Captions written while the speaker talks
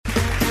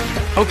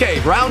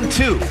Okay, round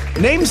 2.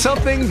 Name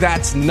something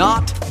that's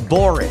not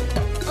boring.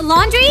 A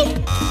laundry?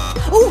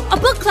 Ooh, a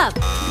book club.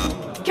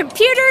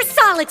 Computer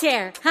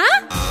solitaire,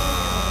 huh?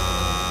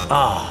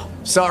 Ah,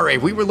 sorry,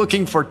 we were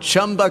looking for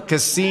Chumba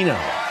Casino.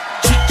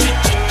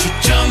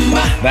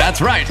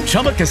 That's right,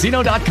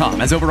 ChumbaCasino.com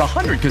has over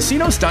 100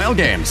 casino-style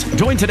games.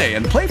 Join today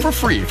and play for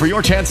free for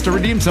your chance to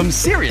redeem some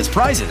serious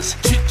prizes.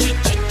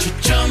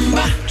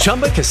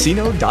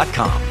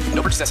 ChumbaCasino.com.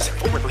 No purchase necessary.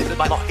 Void where prohibited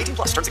by law. 18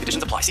 plus. Terms and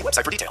conditions apply. See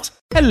website for details.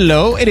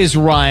 Hello, it is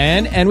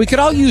Ryan, and we could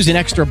all use an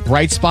extra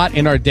bright spot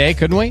in our day,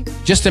 couldn't we?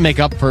 Just to make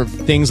up for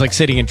things like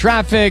sitting in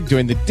traffic,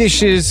 doing the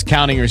dishes,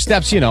 counting your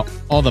steps,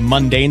 all the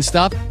mundane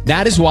stuff.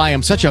 That is why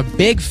I'm such a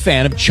big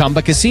fan of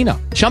Chumba Casino.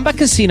 Chumba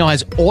Casino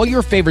has all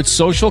your favorite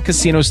social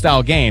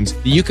casino-style games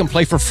that you can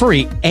play for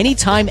free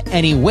anytime,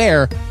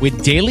 anywhere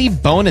with daily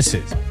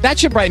bonuses. That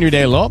should brighten your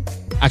day a little.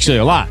 Actually,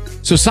 a lot.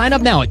 So sign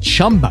up now at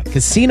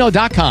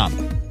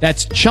ChumbaCasino.com.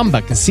 That's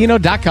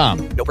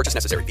ChumbaCasino.com. No purchase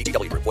necessary.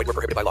 VGW Group. Void where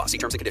prohibited by law. See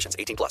terms and conditions.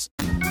 18 plus.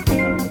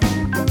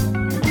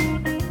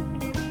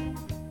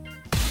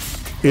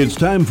 It's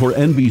time for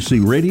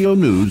NBC Radio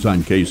News on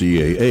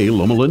KCAA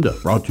Loma Linda.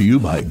 Brought to you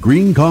by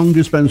Green Kong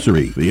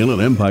Dispensary, the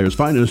Inland Empire's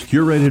finest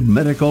curated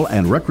medical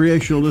and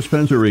recreational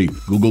dispensary.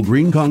 Google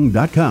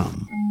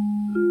GreenKong.com.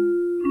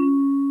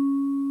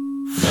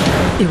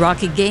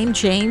 Iraqi game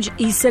change,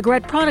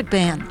 e-cigarette product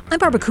ban. I'm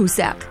Barbara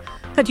Cusack.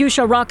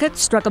 Katyusha rocket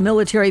struck a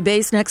military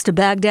base next to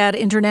Baghdad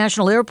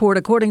International Airport,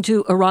 according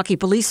to Iraqi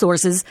police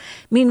sources.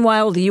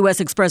 Meanwhile, the U.S.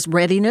 expressed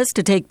readiness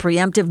to take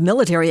preemptive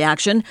military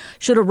action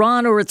should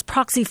Iran or its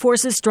proxy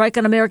forces strike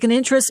on American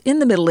interests in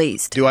the Middle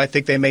East. Do I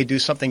think they may do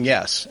something?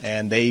 Yes,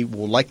 and they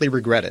will likely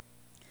regret it.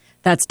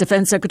 That's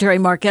Defense Secretary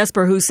Mark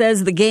Esper, who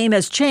says the game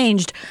has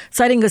changed,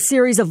 citing a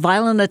series of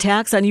violent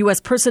attacks on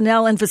U.S.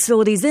 personnel and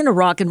facilities in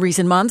Iraq in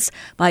recent months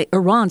by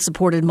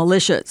Iran-supported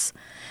militias.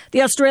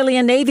 The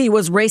Australian Navy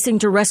was racing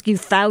to rescue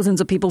thousands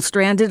of people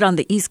stranded on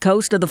the east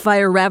coast of the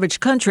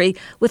fire-ravaged country,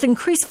 with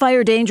increased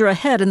fire danger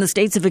ahead in the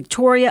states of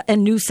Victoria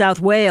and New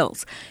South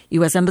Wales.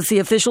 U.S. Embassy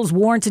officials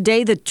warned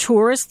today that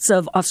tourists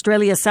of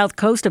Australia's south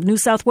coast of New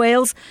South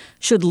Wales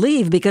should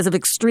leave because of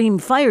extreme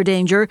fire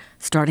danger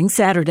starting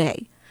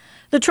Saturday.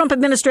 The Trump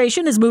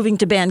administration is moving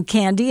to ban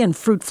candy and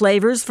fruit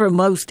flavors for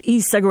most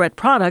e-cigarette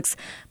products,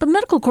 but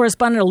medical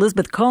correspondent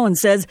Elizabeth Cohen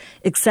says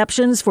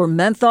exceptions for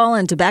menthol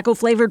and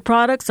tobacco-flavored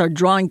products are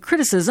drawing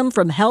criticism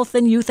from health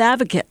and youth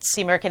advocates.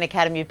 The American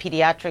Academy of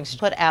Pediatrics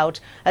put out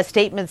a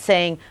statement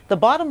saying the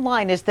bottom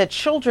line is that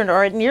children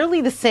are at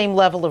nearly the same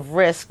level of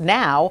risk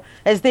now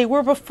as they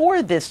were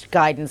before this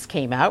guidance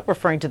came out,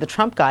 referring to the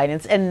Trump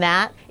guidance, and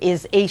that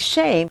is a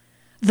shame.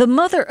 The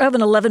mother of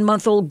an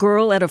 11-month-old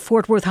girl at a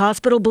Fort Worth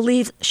hospital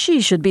believes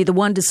she should be the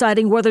one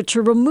deciding whether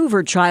to remove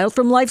her child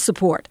from life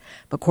support.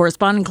 But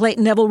correspondent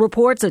Clayton Neville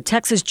reports a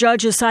Texas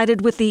judge has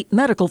sided with the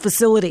medical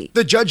facility.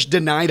 The judge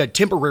denied a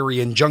temporary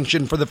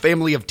injunction for the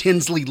family of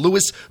Tinsley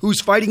Lewis,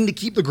 who's fighting to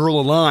keep the girl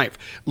alive.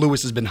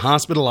 Lewis has been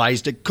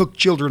hospitalized at Cook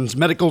Children's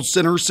Medical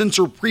Center since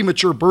her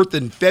premature birth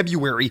in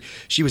February.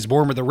 She was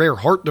born with a rare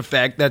heart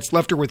defect that's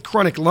left her with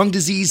chronic lung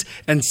disease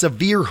and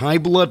severe high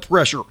blood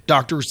pressure.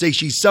 Doctors say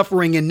she's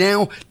suffering, and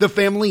now the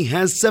family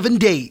has 7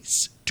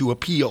 days to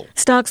appeal.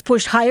 Stocks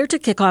pushed higher to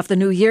kick off the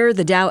new year.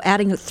 The Dow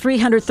adding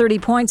 330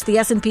 points, the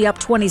S&P up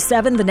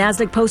 27, the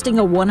Nasdaq posting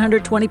a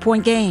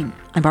 120-point gain.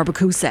 I'm Barbara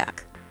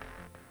Cusack.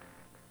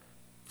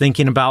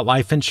 Thinking about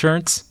life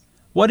insurance?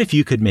 What if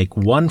you could make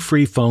one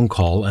free phone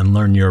call and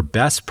learn your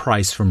best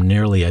price from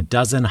nearly a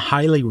dozen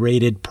highly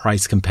rated,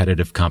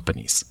 price-competitive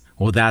companies?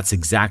 Well, that's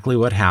exactly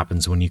what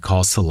happens when you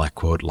call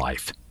SelectQuote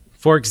Life.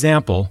 For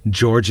example,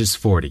 George is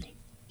 40.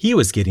 He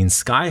was getting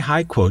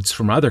sky-high quotes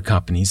from other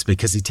companies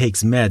because he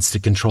takes meds to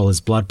control his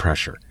blood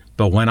pressure.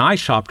 But when I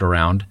shopped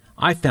around,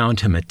 I found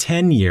him a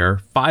 10-year,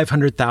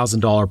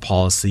 $500,000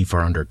 policy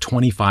for under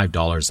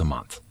 $25 a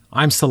month.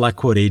 I'm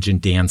SelectQuote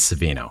agent Dan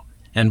Savino.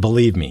 And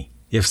believe me,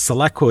 if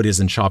SelectQuote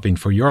isn't shopping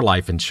for your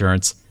life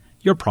insurance,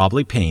 you're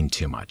probably paying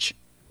too much.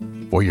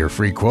 For your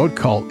free quote,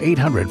 call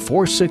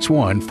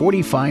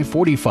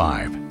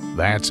 800-461-4545.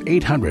 That's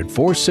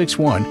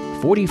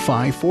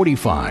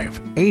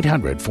 800-461-4545.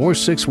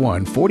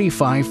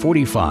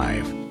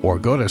 800-461-4545. Or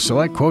go to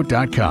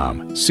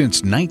SelectQuote.com.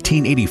 Since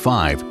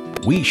 1985,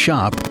 we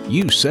shop,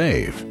 you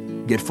save.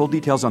 Get full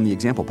details on the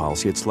example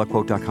policy at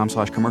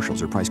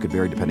SelectQuote.com/commercials. Or price could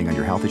vary depending on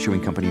your health,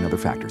 issuing company, and other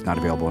factors. Not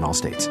available in all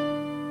states.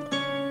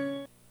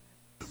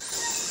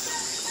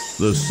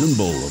 The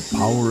symbol of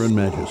power and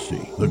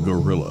majesty, the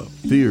gorilla,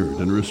 feared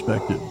and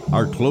respected.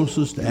 Our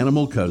closest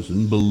animal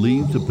cousin,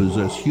 believed to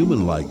possess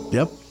human-like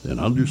depth and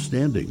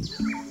understanding.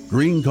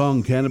 Green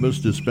Kong Cannabis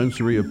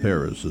Dispensary of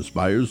Paris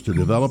aspires to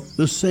develop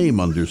the same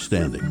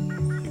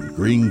understanding.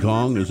 Green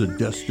Kong is a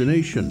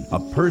destination, a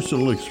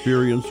personal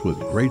experience with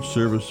great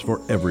service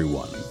for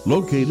everyone.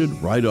 Located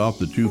right off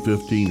the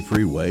 215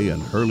 freeway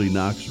and Hurley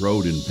Knox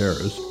Road in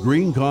Paris,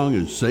 Green Kong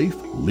is safe,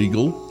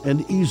 legal,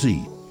 and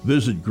easy.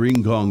 Visit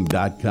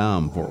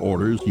GreenKong.com for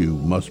orders. You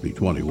must be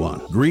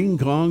 21. Green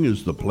Kong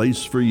is the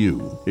place for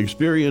you.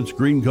 Experience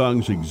Green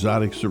Kong's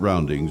exotic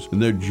surroundings in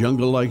their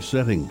jungle-like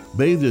setting.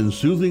 Bathed in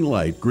soothing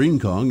light, Green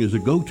Kong is a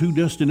go-to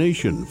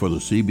destination for the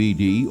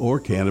CBD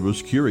or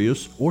cannabis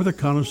curious or the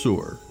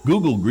connoisseur.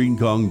 Google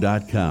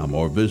GreenKong.com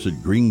or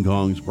visit Green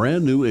Kong's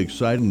brand new,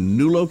 exciting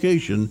new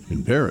location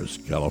in Paris,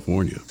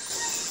 California.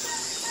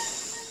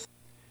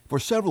 For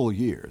several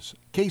years,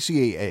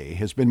 KCAA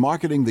has been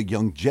marketing the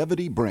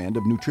Youngevity brand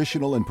of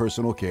nutritional and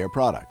personal care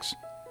products.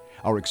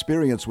 Our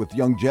experience with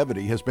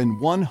Youngevity has been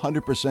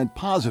 100%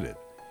 positive,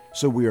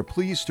 so we are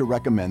pleased to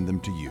recommend them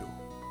to you.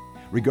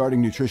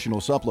 Regarding nutritional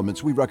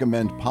supplements, we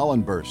recommend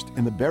Pollen Burst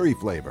in the berry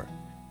flavor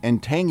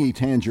and Tangy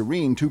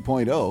Tangerine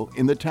 2.0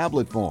 in the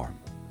tablet form.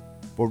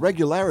 For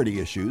regularity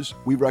issues,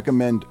 we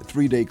recommend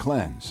 3-Day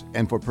Cleanse,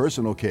 and for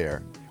personal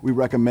care, we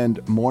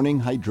recommend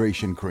Morning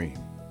Hydration Cream.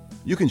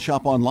 You can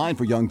shop online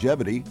for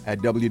Youngevity at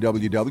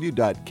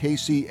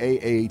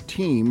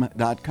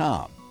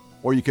www.kcaateam.com,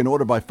 or you can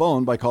order by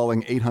phone by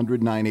calling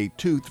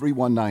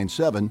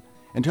 800-982-3197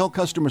 and tell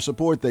customer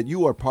support that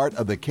you are part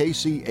of the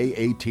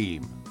KCAA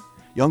team.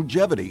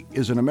 Youngevity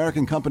is an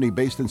American company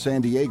based in San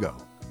Diego.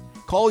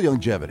 Call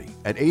Youngevity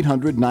at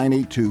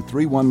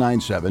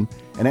 800-982-3197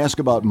 and ask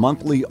about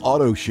monthly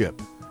auto ship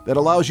that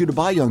allows you to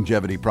buy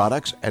Youngevity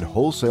products at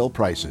wholesale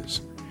prices.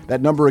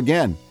 That number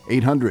again,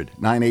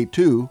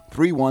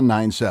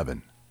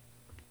 800-982-3197.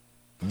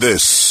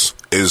 This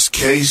is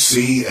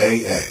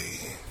KCAA.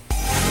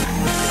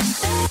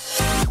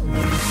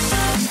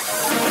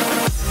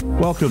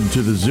 Welcome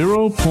to the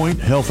 0 Point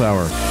Health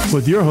Hour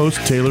with your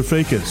host, Taylor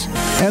Fakis,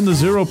 and the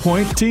 0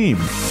 Point team,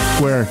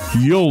 where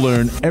you'll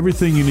learn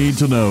everything you need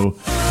to know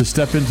to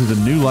step into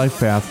the new life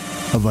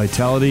path of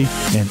vitality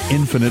and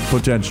infinite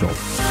potential.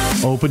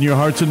 Open your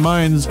hearts and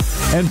minds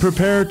and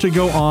prepare to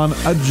go on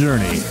a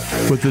journey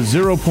with the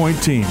 0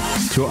 Point team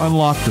to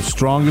unlock the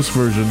strongest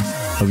version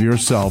of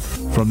yourself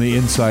from the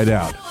inside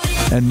out.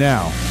 And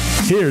now,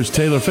 here's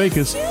Taylor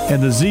Fakis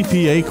and the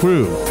ZPA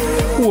crew.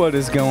 What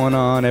is going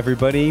on,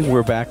 everybody?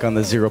 We're back on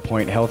the 0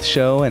 Point Health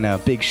Show, and a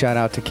big shout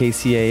out to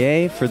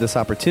KCAA for this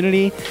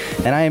opportunity.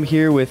 And I am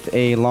here with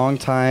a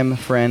longtime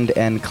friend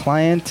and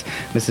client,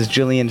 Mrs.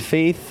 Jillian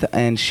Faith,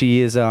 and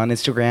she is on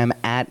Instagram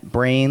at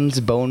Brains,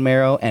 Bone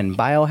Marrow, and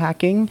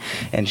Biohacking.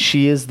 And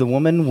she is the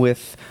woman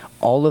with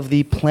all of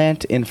the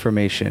plant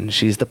information.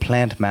 She's the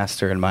plant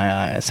master in my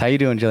eyes. How you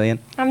doing, Jillian?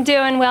 I'm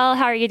doing well.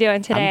 How are you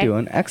doing today? I'm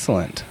doing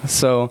excellent.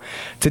 So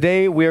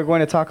today we are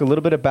going to talk a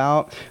little bit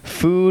about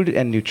food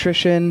and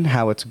nutrition,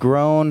 how it's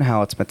grown,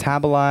 how it's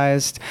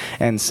metabolized,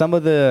 and some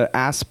of the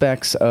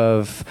aspects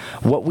of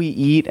what we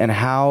eat and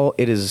how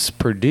it is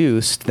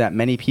produced that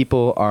many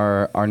people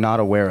are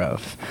not aware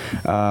of.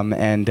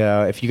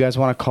 If you guys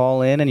want to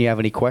call in and you have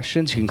any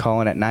questions, you can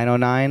call in at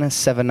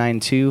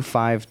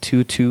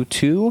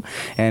 909-792-5222,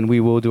 and we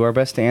will do our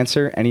best to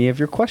answer any of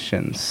your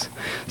questions.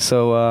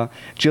 So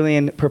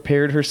Jillian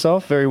prepared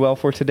herself very well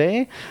for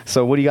today.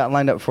 So what do you got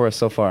lined up for us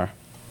so far?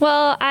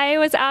 Well, I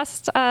was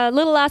asked a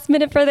little last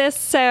minute for this,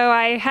 so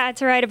I had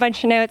to write a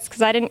bunch of notes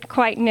because I didn't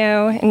quite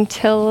know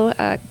until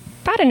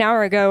about an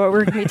hour ago what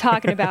we're going to be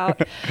talking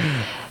about.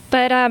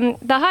 But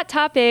the hot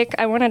topic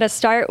I wanted to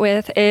start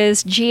with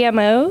is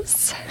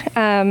GMOs.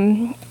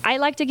 I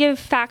like to give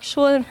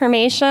factual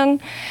information,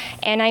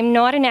 and I'm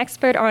not an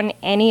expert on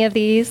any of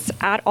these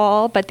at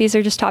all, but these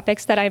are just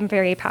topics that I'm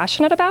very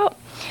passionate about.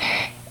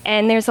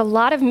 And there's a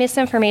lot of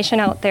misinformation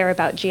out there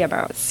about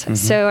GMOs. Mm-hmm.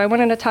 So I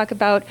wanted to talk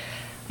about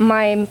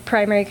my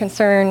primary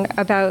concern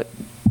about...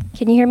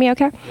 Can you hear me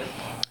okay?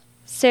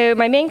 So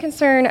my main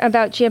concern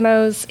about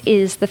GMOs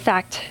is the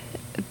fact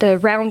the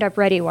Roundup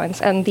Ready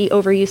ones and the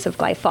overuse of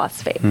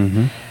glyphosate.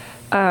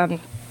 Mm-hmm.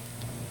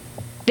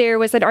 There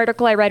was an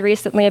article I read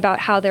recently about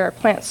how there are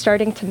plants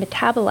starting to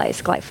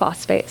metabolize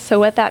glyphosate. So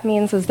what that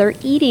means is they're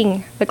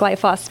eating the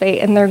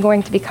glyphosate and they're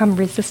going to become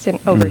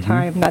resistant over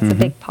time. That's a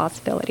big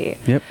possibility.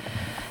 Yep.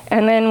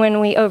 And then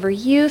when we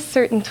overuse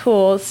certain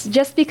tools,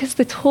 just because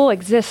the tool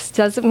exists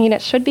doesn't mean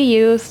it should be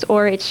used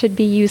or it should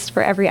be used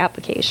for every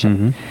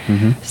application. Mm-hmm.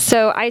 Mm-hmm.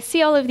 So I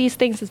see all of these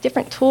things as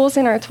different tools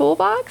in our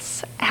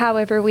toolbox.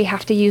 However, we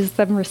have to use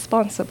them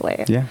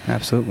responsibly. Yeah,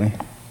 absolutely.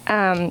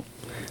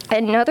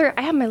 I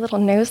have my little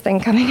nose thing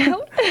coming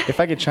out. If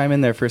I could chime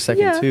in there for a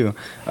second, too.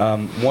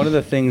 One of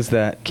the things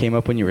that came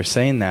up when you were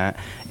saying that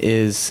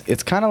is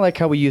it's kind of like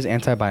how we use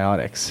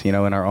antibiotics, in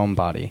our own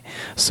body.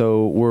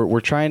 So we're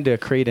trying to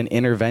create an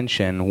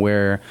intervention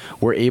where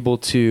we're able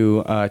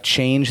to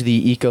change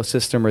the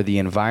ecosystem or the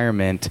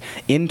environment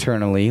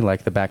internally,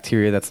 like the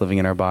bacteria that's living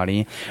in our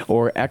body,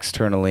 or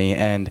externally.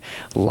 And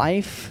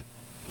life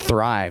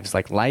thrives,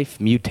 like life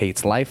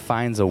mutates, life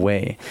finds a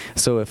way.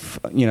 So if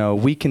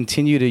we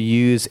continue to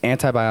use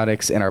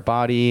antibiotics in our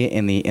body,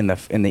 in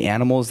the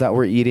animals that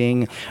we're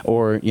eating,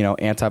 or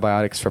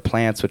antibiotics for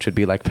plants, which would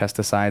be like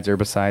pesticides,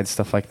 herbicides,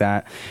 stuff like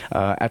that,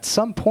 at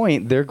some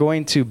point they're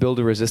going to build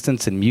a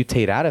resistance and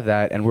mutate out of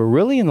that, and we're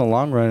really in the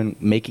long run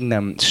making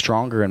them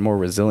stronger and more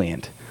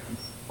resilient.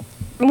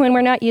 When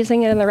we're not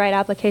using it in the right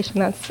application,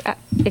 that's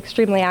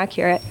extremely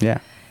accurate.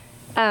 Yeah.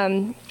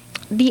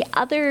 The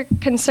other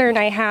concern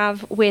I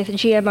have with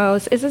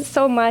GMOs isn't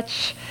so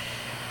much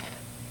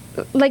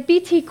like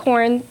BT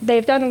corn.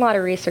 They've done a lot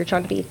of research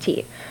on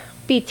BT.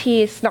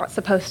 BT is not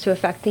supposed to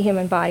affect the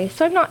human body,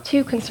 so I'm not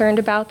too concerned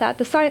about that.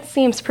 The science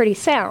seems pretty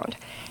sound.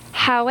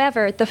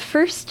 However, the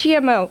first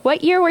GMO,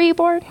 what year were you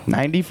born?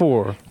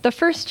 94. The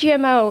first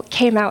GMO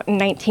came out in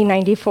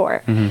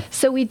 1994.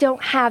 So we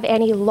don't have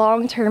any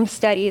long-term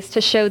studies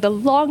to show the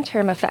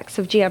long-term effects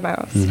of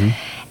GMOs.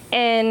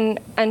 And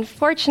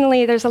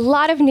unfortunately, there's a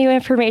lot of new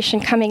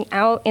information coming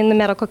out in the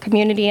medical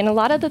community, and a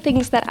lot of the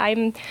things that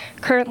I'm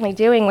currently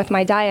doing with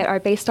my diet are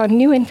based on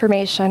new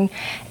information.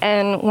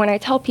 And when I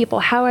tell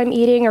people how I'm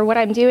eating or what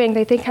I'm doing,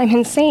 they think I'm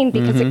insane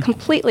because it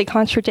completely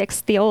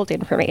contradicts the old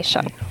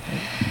information.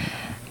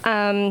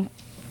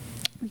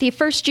 The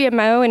first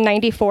GMO in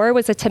 94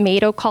 was a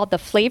tomato called the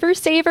Flavor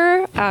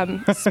Saver,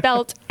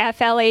 spelt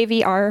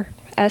FLAVRSAVR.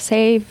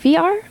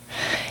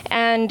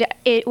 And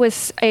it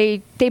was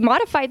they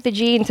modified the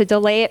gene to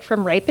delay it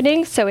from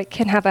ripening so it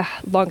can have a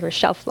longer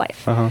shelf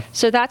life.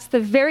 So that's the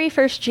very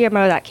first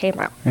GMO that came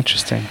out.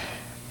 Interesting.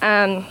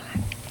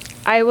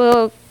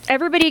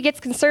 Everybody gets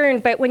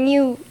concerned, but when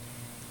you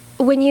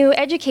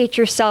educate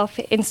yourself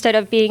instead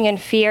of being in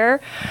fear,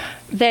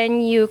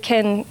 then you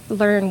can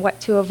learn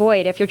what to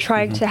avoid. If you're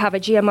trying to have a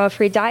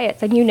GMO-free diet,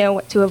 then you know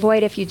what to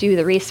avoid if you do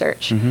the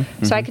research.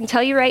 So I can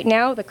tell you right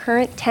now, the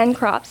current 10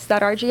 crops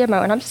that are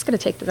GMO, and I'm just going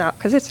to take this out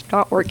because it's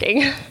not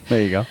working.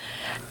 There you go.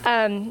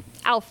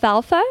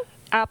 Alfalfa,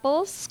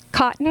 apples,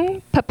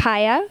 cotton,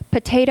 papaya,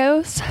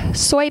 potatoes,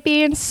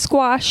 soybeans,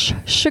 squash,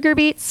 sugar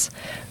beets,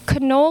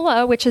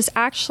 canola, which is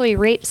actually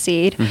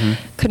rapeseed.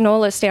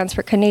 Canola stands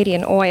for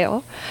Canadian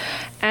oil.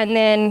 And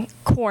then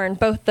corn,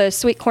 both the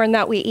sweet corn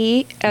that we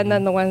eat and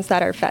then the ones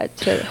that are fed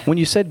to. When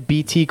you said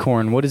BT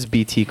corn, what is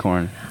BT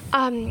corn?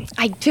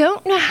 I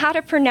don't know how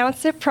to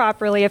pronounce it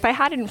properly. If I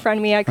had it in front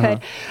of me, I could.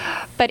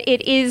 But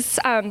it is,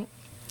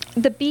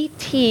 the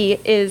BT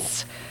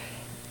is,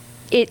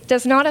 it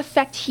does not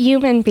affect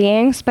human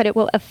beings, but it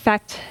will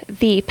affect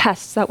the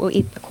pests that will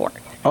eat the corn.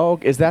 Oh,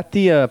 is that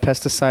the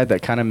pesticide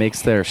that kind of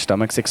makes their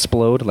stomachs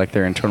explode, like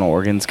their internal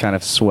organs kind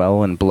of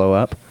swell and blow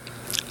up?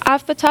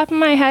 Off the top of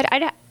my head,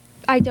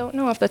 I don't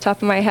know off the top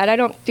of my head. I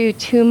don't do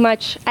too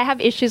much. I have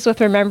issues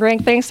with remembering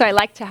things, so I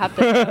like to have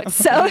the notes.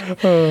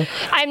 So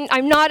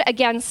I'm not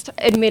against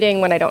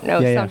admitting when I don't know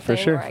something. Yeah, for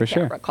sure, for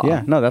sure. Recall.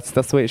 Yeah, no, that's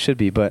the way it should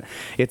be. But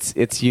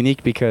it's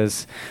unique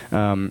because.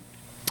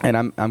 And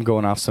I'm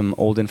going off some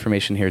old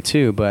information here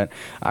too, but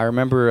I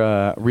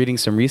remember reading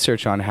some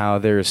research on how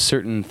there's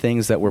certain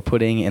things that we're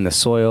putting in the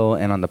soil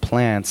and on the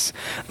plants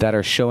that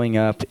are showing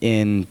up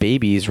in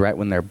babies right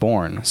when they're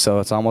born. So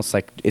it's almost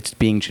like it's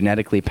being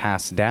genetically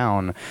passed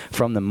down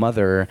from the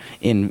mother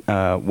in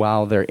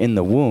while they're in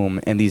the womb.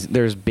 And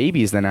there's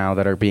babies now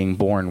that are being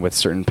born with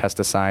certain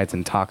pesticides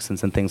and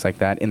toxins and things like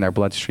that in their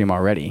bloodstream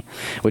already,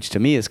 which to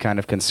me is kind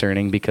of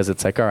concerning because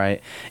it's like, all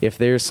right, if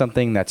there's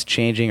something that's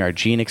changing our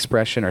gene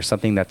expression or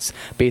something that's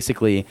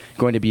basically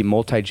going to be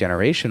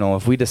multi-generational,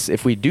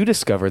 if we do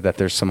discover that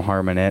there's some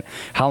harm in it,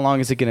 how long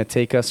is it going to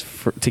take us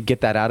to get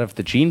that out of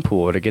the gene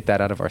pool or to get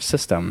that out of our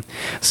system?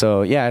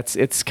 So yeah,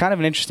 it's kind of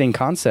an interesting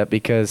concept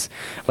because,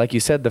 like you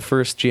said, the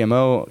first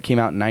GMO came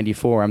out in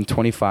 94. I'm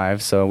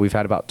 25, so we've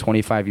had about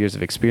 25 years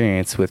of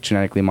experience with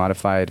genetically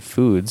modified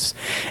foods.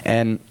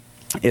 And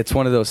it's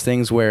one of those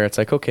things where it's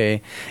like,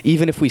 okay,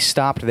 even if we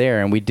stopped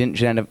there and we didn't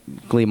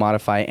genetically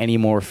modify any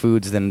more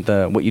foods than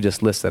what you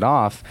just listed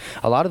off,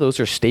 a lot of those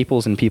are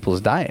staples in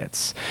people's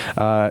diets,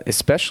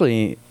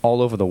 especially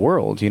all over the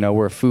world,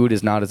 where food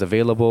is not as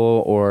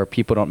available or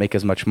people don't make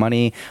as much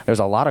money. There's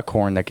a lot of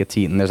corn that gets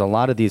eaten. There's a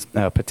lot of these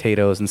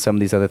potatoes and some of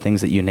these other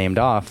things that you named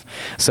off.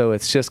 So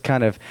it's just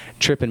kind of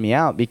tripping me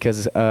out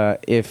because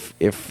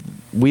if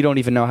we don't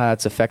even know how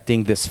it's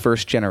affecting this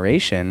first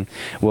generation,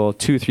 well,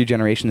 2-3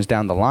 generations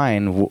down the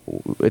line,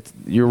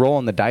 you're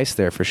rolling the dice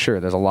there for sure.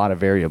 There's a lot of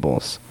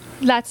variables.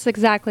 That's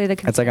exactly the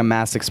concern. It's like a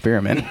mass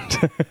experiment.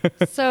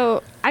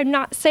 So I'm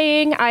not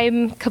saying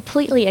I'm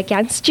completely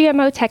against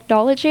GMO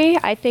technology.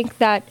 I think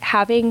that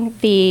having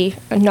the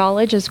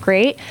knowledge is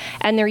great,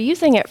 and they're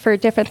using it for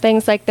different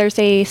things. Like there's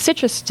a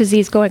citrus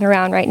disease going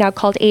around right now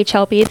called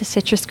HLB, the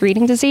citrus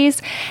greening disease,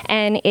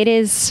 and it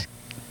is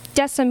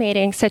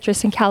decimating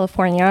citrus in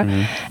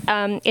California.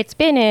 It's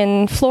been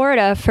in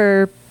Florida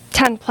for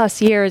 10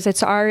 plus years.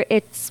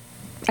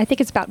 I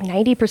think it's about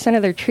 90%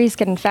 of their trees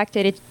get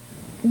infected. It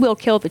will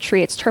kill the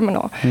tree. It's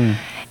terminal.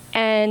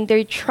 And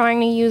they're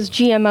trying to use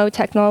GMO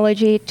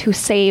technology to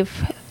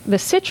save the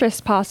citrus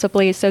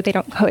possibly so they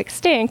don't go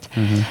extinct.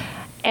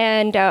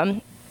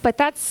 And but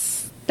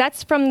that's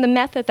from the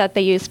method that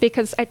they use,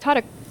 because I taught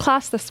a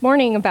class this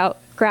morning about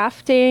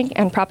grafting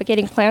and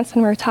propagating plants,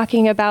 and we were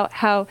talking about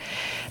how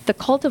the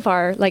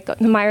cultivar, like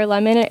the Meyer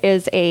lemon,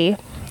 is I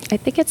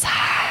think it's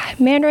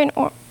Mandarin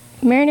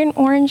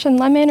orange and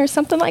lemon or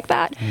something like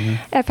that,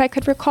 if I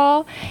could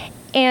recall.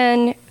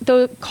 And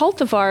the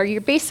cultivar,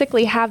 you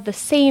basically have the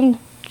same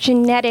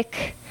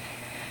genetic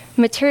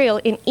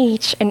material in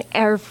each and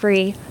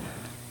every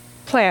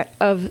plant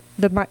of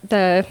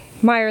the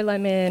Meyer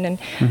lemon,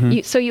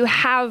 and so you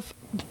have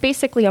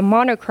basically a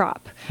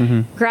monocrop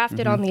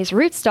grafted on these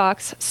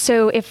rootstocks.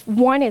 So if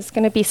one is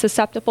going to be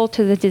susceptible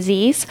to the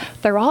disease,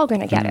 they're all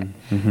going to get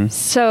it.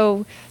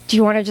 So do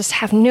you want to just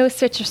have no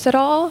citrus at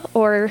all,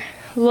 or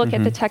look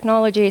at the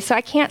technology? So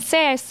I can't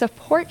say I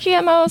support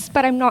GMOs,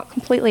 but I'm not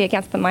completely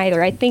against them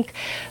either. I think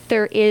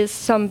there is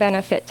some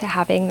benefit to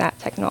having that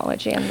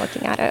technology and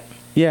looking at it.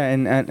 Yeah,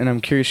 and I'm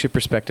curious your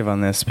perspective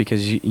on this,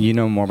 because you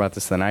know more about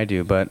this than I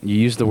do, but you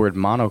use the word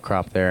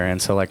monocrop there,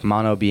 and so like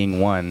mono being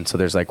one, so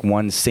there's like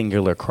one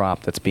singular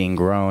crop that's being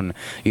grown,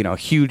 you know,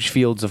 huge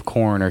fields of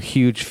corn or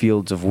huge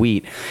fields of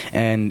wheat,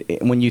 and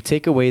when you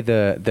take away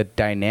the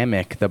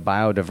dynamic, the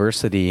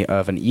biodiversity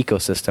of an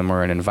ecosystem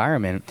or an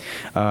environment,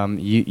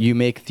 you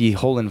make the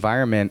whole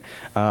environment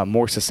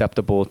more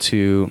susceptible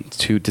to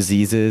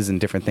diseases and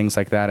different things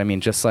like that. I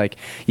mean, just like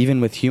even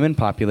with human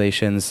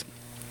populations,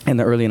 in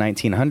the early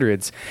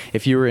 1900s,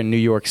 if you were in New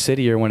York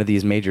City or one of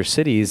these major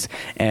cities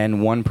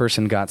and one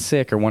person got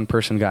sick or one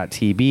person got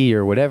TB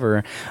or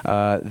whatever,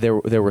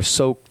 they were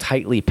so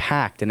tightly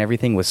packed and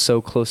everything was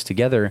so close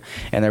together,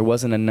 and there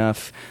wasn't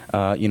enough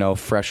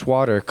fresh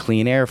water,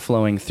 clean air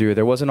flowing through.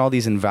 There wasn't all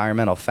these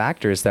environmental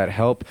factors that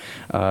help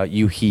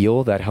you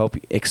heal, that help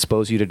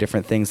expose you to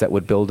different things that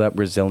would build up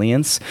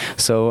resilience.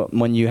 So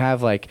when you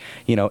have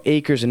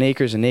acres and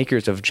acres and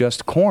acres of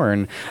just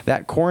corn,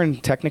 that corn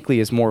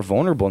technically is more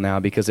vulnerable now,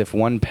 because if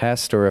one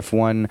pest or if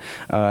one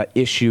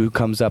issue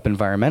comes up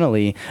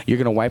environmentally, you're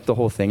going to wipe the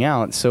whole thing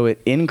out. So it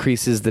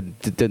increases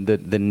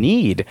the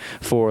need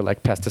for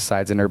like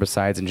pesticides and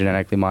herbicides and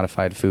genetically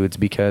modified foods,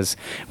 because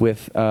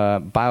with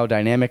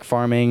biodynamic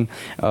farming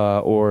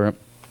or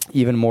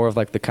even more of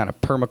like the kind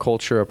of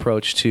permaculture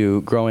approach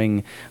to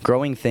growing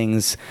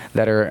things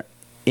that are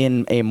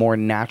in a more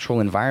natural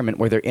environment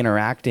where they're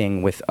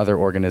interacting with other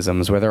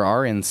organisms, where there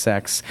are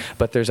insects,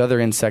 but there's other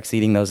insects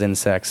eating those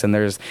insects, and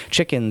there's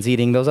chickens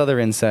eating those other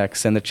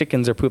insects, and the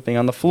chickens are pooping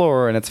on the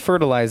floor, and it's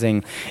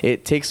fertilizing.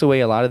 It takes away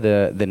a lot of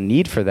the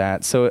need for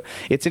that. So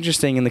it's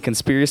interesting, in the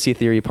conspiracy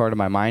theory part of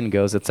my mind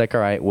goes, it's like,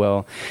 all right,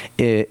 well,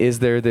 is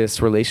there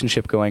this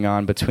relationship going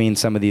on between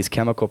some of these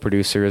chemical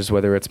producers,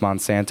 whether it's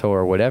Monsanto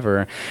or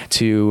whatever,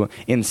 to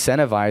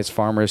incentivize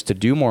farmers to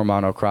do more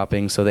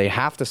monocropping, so they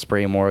have to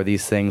spray more of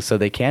these things so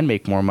they can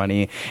make more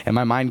money? And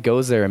my mind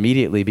goes there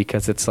immediately,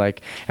 because it's like,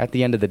 at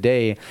the end of the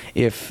day,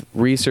 if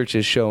research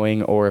is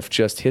showing, or if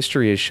just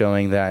history is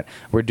showing that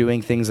we're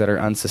doing things that are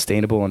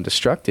unsustainable and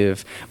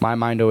destructive, my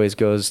mind always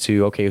goes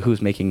to, okay,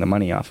 who's making the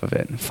money off of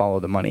it? Follow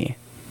the money.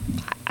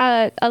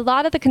 A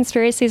lot of the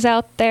conspiracies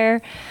out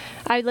there,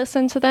 I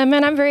listen to them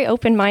and I'm very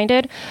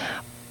open-minded,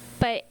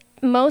 but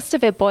most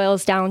of it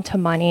boils down to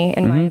money,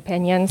 in my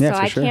opinion.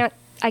 Yeah, so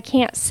I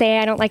can't say,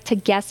 I don't like to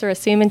guess or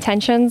assume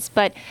intentions,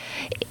 but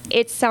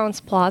it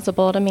sounds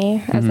plausible to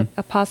me as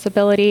a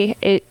possibility.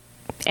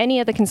 Any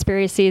of the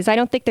conspiracies, I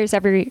don't think there's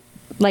ever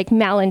like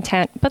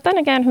malintent, but then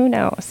again, who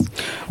knows?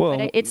 Well,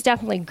 but it's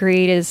definitely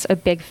greed is a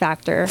big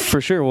factor. For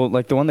sure. Well,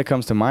 like the one that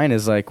comes to mind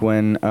is like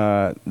when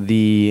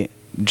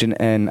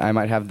and I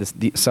might have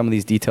some of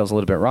these details a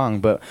little bit wrong,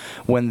 but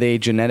when they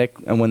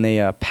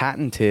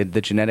patented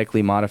the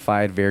genetically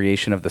modified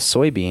variation of the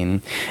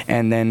soybean,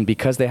 and then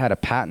because they had a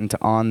patent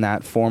on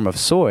that form of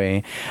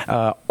soy,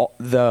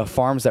 the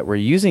farms that were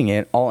using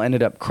it all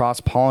ended up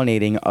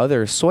cross-pollinating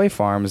other soy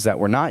farms that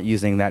were not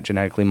using that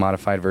genetically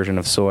modified version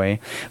of soy.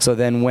 So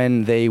then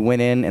when they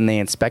went in and they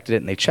inspected it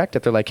and they checked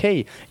it, they're like,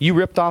 hey, you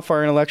ripped off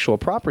our intellectual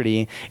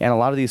property, and a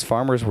lot of these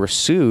farmers were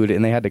sued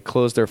and they had to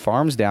close their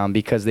farms down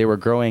because they were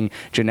growing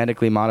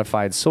genetically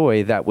modified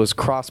soy that was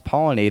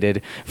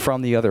cross-pollinated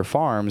from the other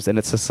farms. And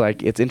it's just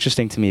like, it's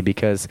interesting to me,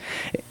 because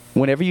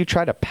whenever you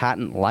try to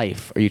patent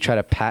life, or you try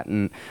to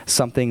patent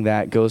something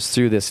that goes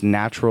through this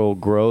natural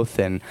growth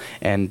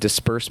and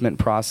disbursement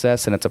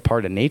process, and it's a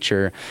part of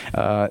nature,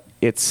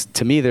 it's,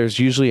 to me, there's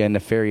usually a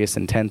nefarious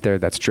intent there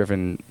that's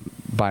driven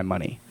by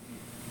money.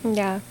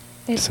 Yeah,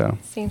 it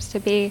seems to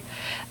be.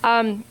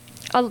 The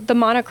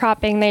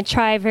monocropping, they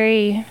try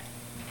very...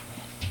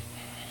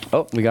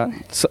 Oh, we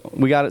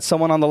got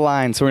someone on the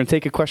line, so we're going to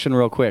take a question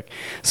real quick.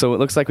 So it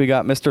looks like we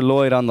got Mr.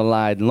 Lloyd on the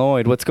line.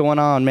 Lloyd, what's going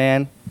on,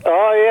 man?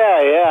 Oh,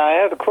 yeah, I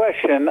have a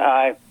question.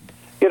 I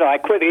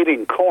quit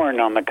eating corn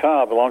on the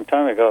cob a long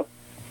time ago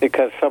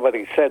because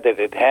somebody said that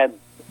it had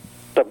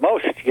the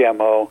most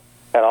GMO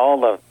and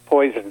all the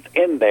poisons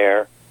in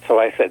there. So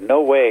I said,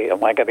 no way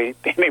am I going to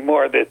eat any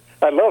more of this.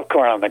 I love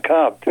corn on the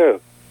cob,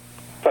 too.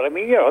 But, I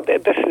mean,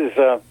 this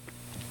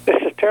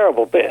is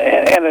terrible,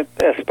 and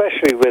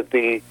especially with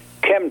the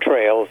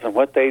chemtrails and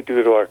what they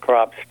do to our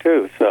crops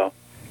too. So,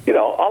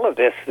 all of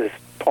this is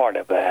part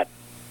of that.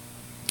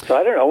 So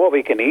I don't know what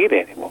we can eat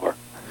anymore.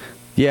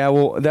 Yeah,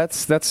 well,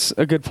 that's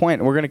a good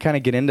point. We're going to kind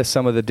of get into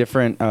some of the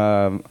different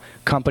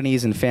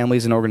companies and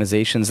families and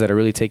organizations that are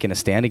really taking a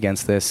stand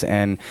against this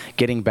and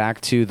getting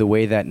back to the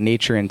way that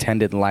nature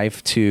intended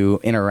life to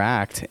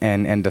interact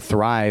and to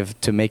thrive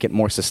to make it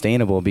more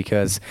sustainable.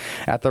 Because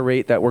at the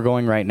rate that we're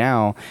going right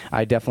now,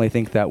 I definitely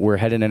think that we're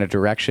headed in a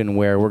direction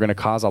where we're going to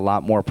cause a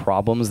lot more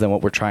problems than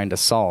what we're trying to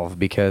solve.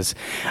 Because,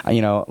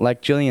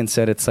 like Jillian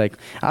said, it's like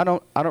I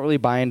don't really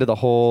buy into the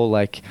whole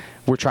like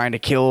we're trying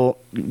to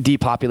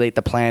depopulate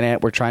the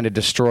planet. We're trying to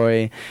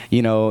destroy,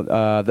 and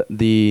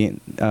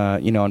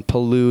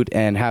pollute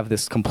and have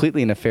this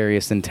completely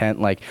nefarious intent.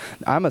 Like,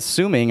 I'm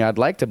assuming, I'd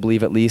like to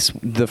believe at least,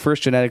 the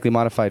first genetically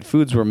modified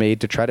foods were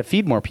made to try to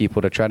feed more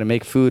people, to try to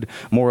make food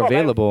more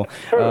available.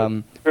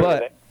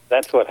 But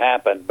that's what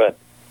happened. But,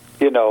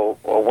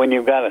 when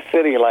you've got a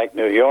city like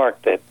New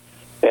York that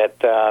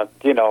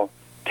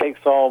takes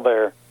all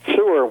their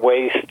sewer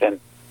waste and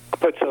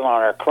puts it on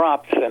our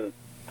crops and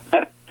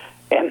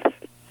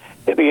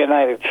in the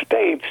United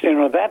States,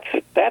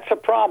 that's a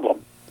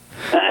problem,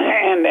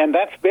 and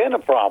that's been a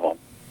problem,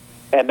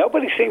 and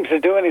nobody seems to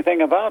do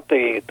anything about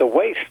the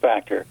waste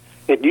factor.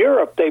 In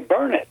Europe, they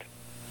burn it,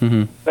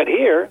 but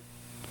here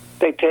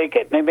they take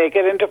it and they make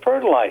it into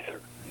fertilizer.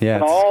 Yeah,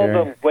 and all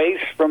the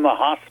waste from the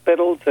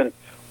hospitals and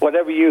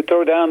whatever you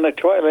throw down the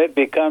toilet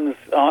becomes,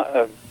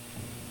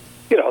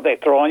 they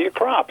throw on your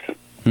crops.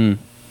 And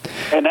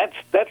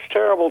that's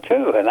terrible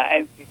too. And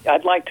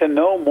I'd like to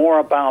know more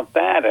about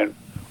that and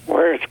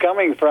where it's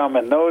coming from,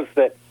 and those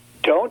that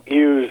don't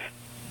use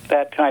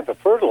that type of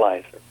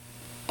fertilizer.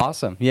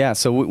 Awesome. Yeah.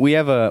 So we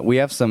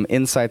have some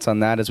insights on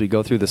that as we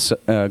go through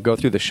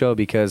the show,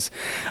 because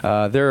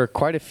there are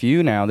quite a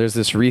few now. There's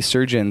this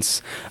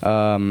resurgence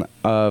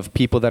of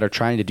people that are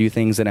trying to do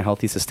things in a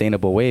healthy,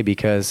 sustainable way,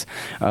 because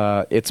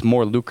it's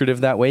more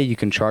lucrative that way. You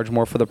can charge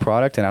more for the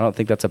product, and I don't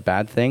think that's a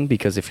bad thing,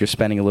 because if you're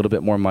spending a little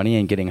bit more money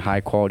and getting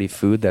high quality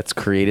food that's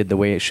created the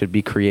way it should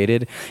be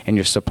created, and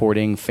you're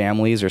supporting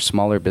families or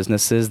smaller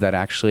businesses that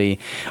actually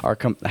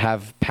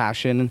have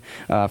passion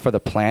for the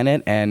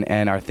planet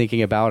and are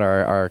thinking about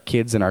our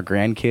kids and our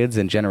grandkids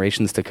and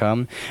generations to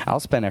come, I'll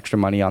spend extra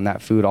money on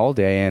that food all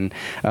day. And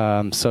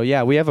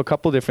we have a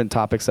couple different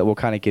topics that we'll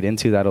kind of get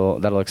into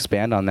that'll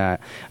expand on that.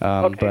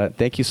 Okay. But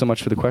thank you so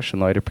much for the question,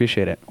 Lloyd.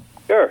 Appreciate it.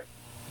 Sure.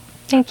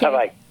 Thank you.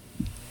 Bye-bye.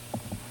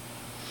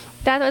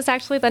 That was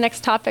actually the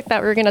next topic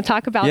that we were going to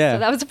talk about. Yeah. So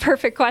that was a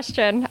perfect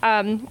question.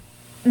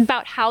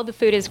 About how the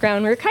food is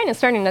grown. We were kind of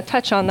starting to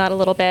touch on that a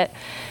little bit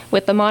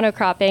with the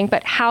monocropping,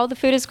 but how the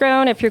food is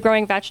grown, if you're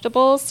growing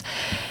vegetables,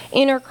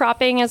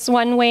 intercropping is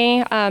one way.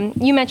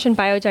 You mentioned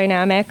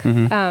biodynamic.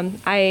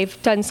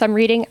 I've done some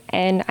reading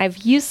and I've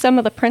used some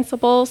of the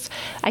principles.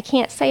 I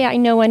can't say I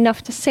know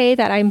enough to say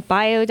that I'm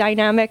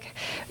biodynamic,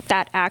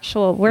 that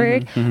actual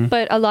word,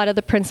 but a lot of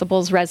the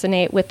principles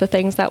resonate with the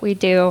things that we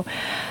do.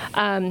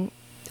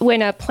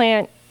 When a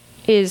plant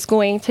is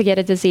going to get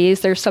a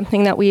disease, there's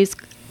something that we use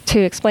to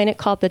explain it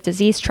called the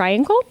disease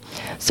triangle.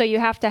 So you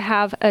have to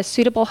have a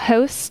suitable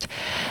host.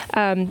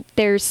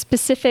 There's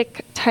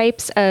specific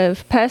types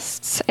of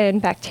pests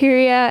and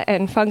bacteria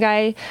and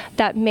fungi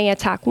that may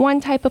attack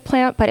one type of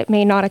plant, but it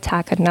may not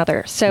attack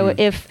another. So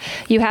if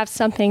you have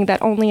something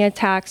that only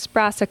attacks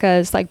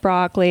brassicas like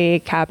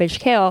broccoli, cabbage,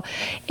 kale,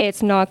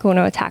 it's not going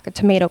to attack a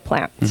tomato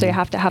plant. So you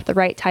have to have the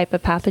right type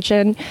of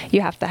pathogen.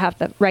 You have to have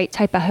the right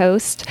type of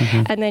host.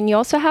 And then you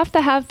also have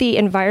to have the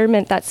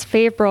environment that's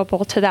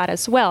favorable to that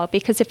as well,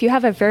 because if you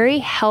have a very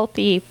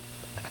healthy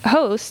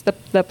host,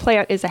 the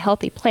plant is a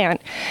healthy plant,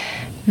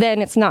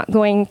 then it's not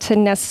going to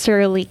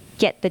necessarily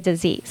get the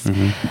disease.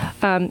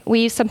 We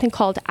use something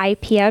called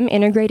IPM,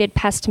 Integrated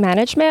Pest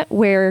Management,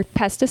 where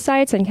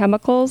pesticides and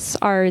chemicals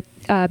are,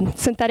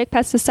 synthetic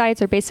pesticides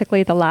are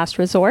basically the last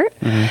resort,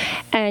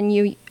 and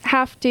you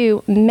have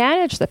to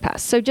manage the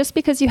pests. So just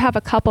because you have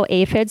a couple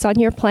aphids on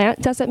your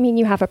plant doesn't mean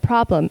you have a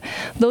problem.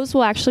 Those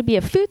will actually be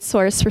a food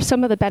source for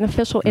some of the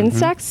beneficial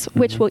insects,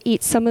 which will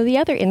eat some of the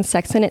other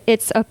insects, and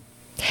it's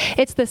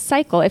the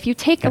cycle. If you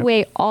take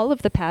away all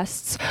of the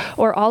pests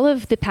or all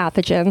of the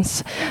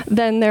pathogens,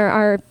 then there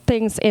are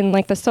things in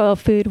like the soil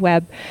food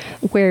web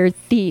where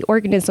the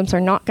organisms are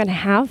not going to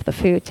have the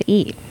food to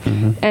eat.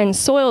 And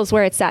soil is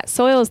where it's at.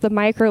 Soil is the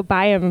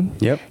microbiome.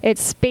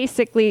 It's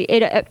basically,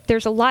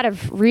 there's a lot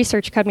of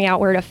research coming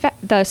out where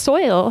the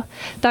soil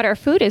that our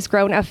food is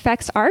grown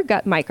affects our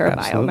gut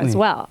microbiome as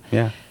well.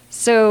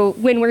 So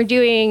when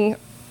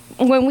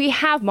we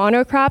have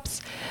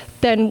monocrops,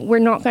 then we're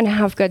not going to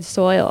have good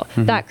soil.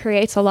 That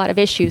creates a lot of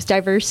issues.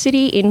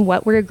 Diversity in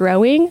what we're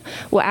growing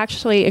will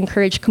actually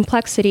encourage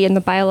complexity in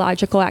the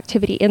biological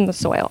activity in the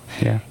soil.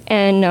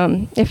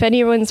 And if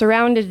anyone's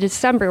around in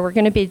December, we're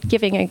going to be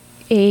giving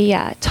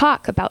a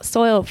talk about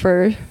soil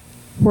for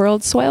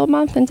World Soil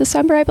Month in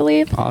December, I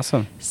believe.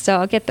 Awesome. So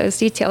I'll get those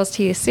details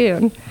to you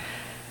soon.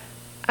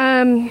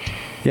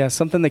 Yeah,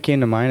 something that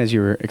came to mind as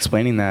you were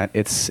explaining that,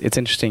 it's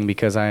interesting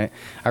because I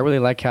really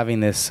like having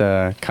this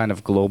kind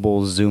of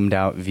global zoomed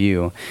out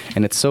view.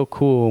 And it's so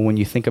cool when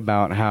you think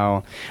about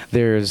how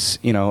there's,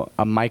 you know,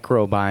 a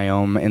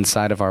microbiome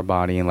inside of our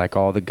body, like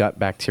all the gut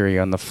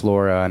bacteria and the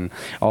flora and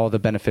all the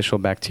beneficial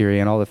bacteria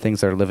and all the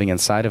things that are living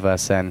inside of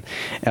us. And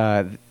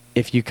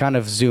if you kind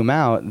of zoom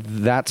out,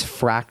 that's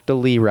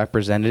fractally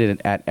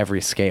represented at every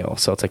scale.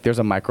 So it's like there's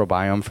a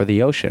microbiome for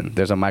the ocean.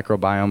 There's a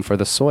microbiome for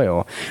the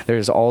soil.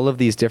 There's all of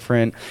these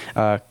different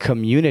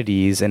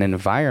communities and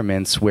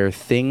environments where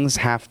things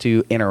have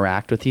to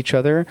interact with each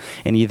other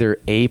and either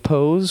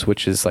apose,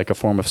 which is like a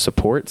form of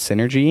support,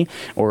 synergy,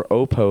 or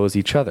oppose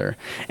each other.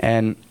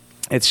 And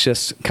it's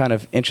just kind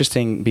of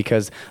interesting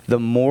because the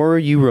more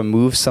you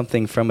remove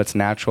something from its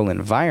natural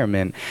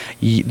environment,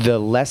 the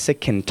less it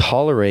can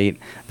tolerate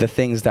the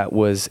things that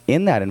was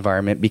in that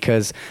environment,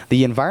 because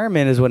the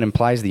environment is what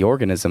implies the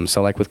organism.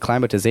 So like with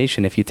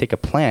climatization, if you take a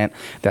plant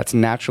that's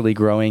naturally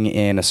growing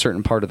in a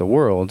certain part of the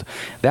world,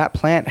 that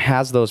plant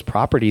has those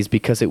properties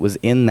because it was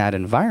in that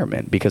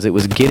environment, because it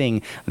was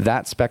getting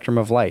that spectrum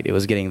of light. It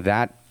was getting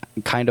that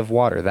kind of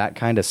water, that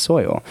kind of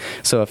soil.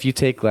 So if you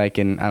take like,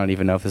 and I don't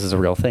even know if this is a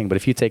real thing, but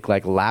if you take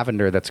like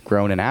lavender that's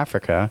grown in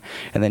Africa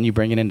and then you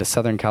bring it into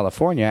Southern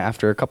California,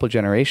 after a couple of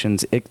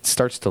generations, it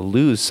starts to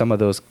lose some of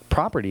those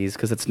properties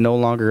because it's no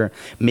longer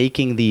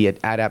making the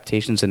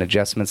adaptations and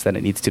adjustments that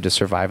it needs to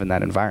survive in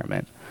that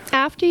environment.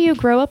 After you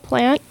grow a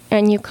plant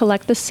and you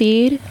collect the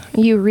seed,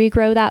 you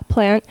regrow that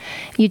plant,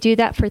 you do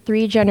that for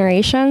 3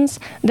 generations,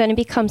 then it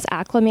becomes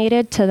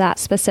acclimated to that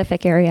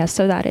specific area.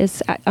 So that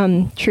is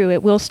true.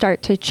 It will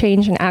start to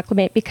change and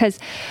acclimate, because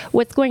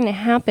what's going to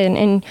happen,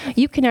 and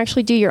you can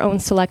actually do your own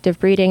selective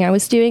breeding. I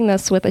was doing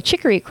this with a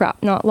chicory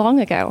crop not long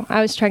ago.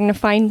 I was trying to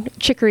find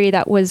chicory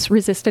that was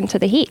resistant to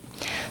the heat.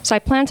 So I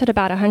planted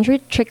about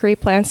 100 chicory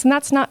plants, and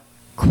that's not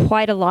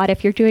quite a lot.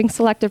 If you're doing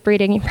selective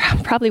breeding, you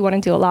probably want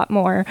to do a lot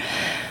more.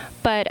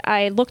 But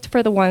I looked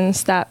for the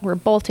ones that were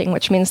bolting,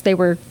 which means they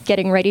were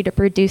getting ready to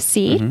produce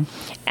seed.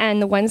 Mm-hmm.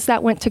 And the ones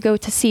that went to go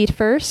to seed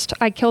first,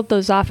 I killed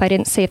those off. I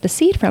didn't save the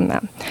seed from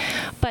them.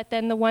 But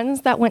then the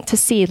ones that went to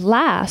seed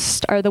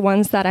last are the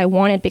ones that I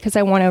wanted, because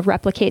I want to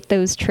replicate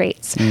those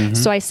traits. Mm-hmm.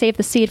 So I saved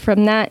the seed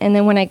from that. And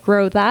then when I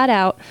grow that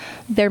out,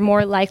 they're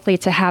more likely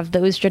to have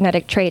those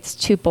genetic traits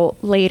to bolt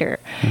later.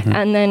 Mm-hmm.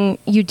 And then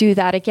you do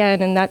that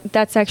again. And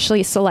that's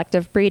actually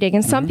selective breeding.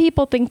 And some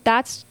people think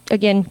that's,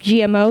 again,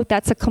 GMO.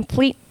 That's a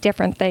complete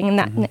different thing.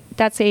 And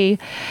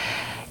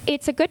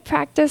it's a good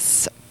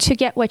practice to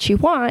get what you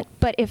want,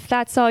 but if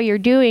that's all you're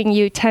doing,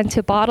 you tend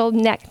to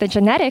bottleneck the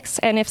genetics,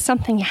 and if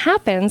something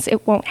happens,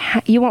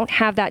 you won't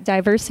have that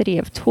diversity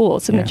of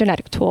tools in the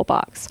genetic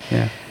toolbox.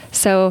 Yeah.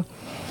 So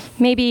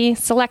maybe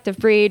selective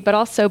breed, but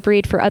also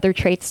breed for other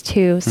traits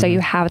too, so you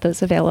have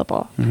those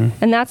available. Mm-hmm.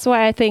 And that's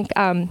why I think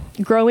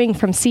growing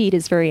from seed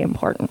is very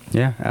important.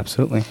 Yeah,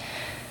 absolutely.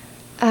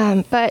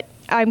 But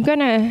I'm going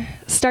to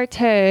start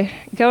to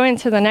go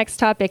into the next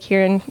topic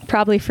here and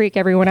probably freak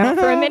everyone out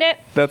for a minute.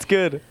 That's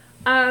good.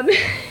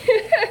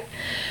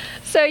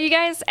 So you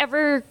guys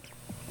ever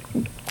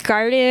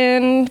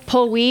garden,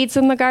 pull weeds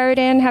in the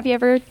garden? Have you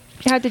ever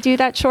had to do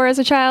that chore as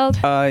a child?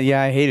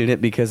 Yeah, I hated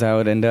it because I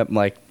would end up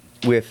like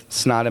with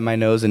snot in my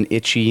nose and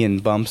itchy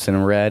and bumps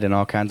and red and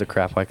all kinds of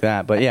crap like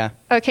that. But yeah.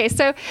 Okay,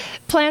 so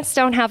plants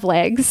don't have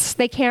legs.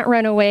 They can't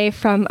run away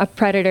from a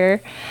predator.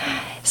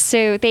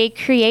 So they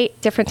create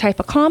different type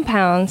of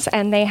compounds,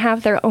 and they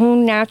have their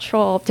own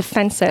natural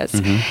defenses.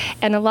 Mm-hmm.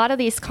 And a lot of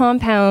these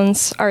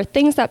compounds are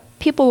things that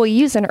people will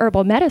use in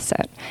herbal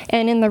medicine.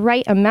 And in the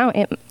right amount,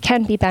 it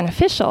can be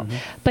beneficial. Mm-hmm.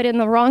 But in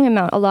the wrong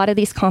amount, a lot of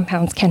these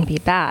compounds can be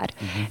bad.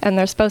 Mm-hmm. And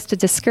they're supposed to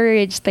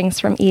discourage things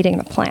from eating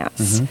the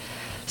plants. Mm-hmm.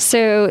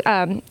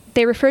 So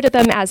they refer to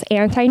them as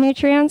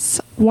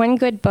anti-nutrients. One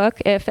good book,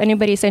 if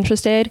anybody's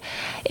interested,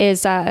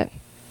 is The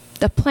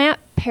Plant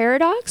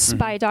Paradox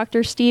by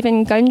Dr.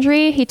 Stephen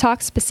Gundry. He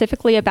talks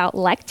specifically about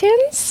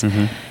lectins.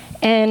 Mm-hmm.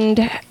 And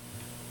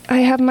I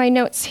have my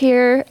notes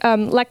here.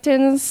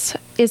 Lectins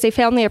is a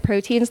family of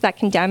proteins that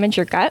can damage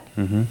your gut.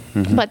 Mm-hmm.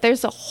 Mm-hmm. But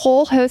there's a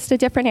whole host of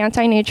different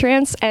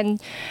anti-nutrients,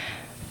 and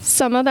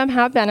some of them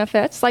have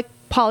benefits, like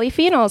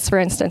polyphenols, for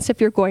instance. If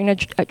you're going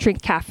to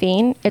drink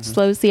caffeine, it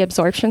slows the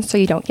absorption so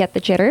you don't get the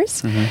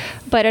jitters.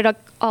 Mm-hmm. But it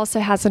also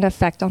has an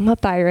effect on the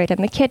thyroid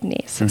and the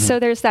kidneys. Mm-hmm. So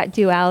there's that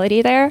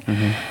duality there.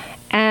 Mm-hmm.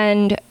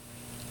 And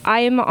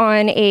I'm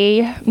on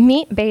a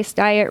meat-based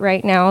diet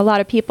right now. A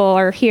lot of people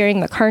are hearing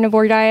the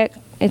carnivore diet.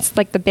 It's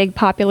like the big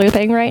popular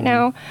thing right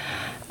now.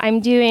 I'm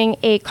doing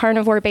a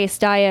carnivore-based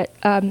diet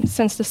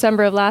since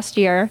December of last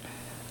year.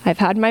 I've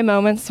had my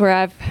moments where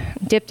I've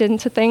dipped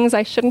into things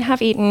I shouldn't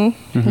have eaten.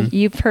 Mm-hmm.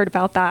 You've heard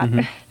about that.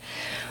 Mm-hmm.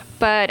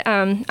 But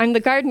I'm the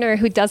gardener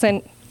who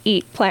doesn't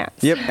eat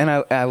plants. Yep, and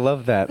I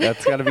love that.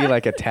 That's got to be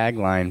like a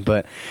tagline.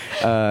 But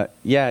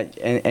yeah,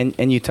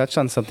 and you touched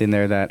on something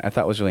there that I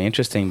thought was really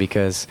interesting,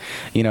 because,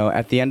 you know,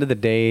 at the end of the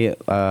day,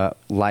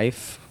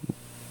 life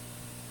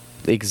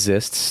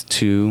exists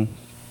to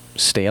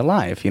stay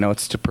alive.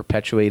 It's to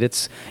perpetuate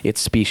its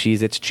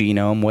species, its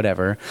genome,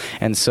 whatever.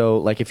 And so,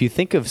 like, if you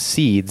think of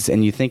seeds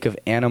and you think of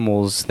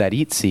animals that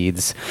eat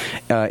seeds,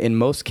 in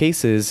most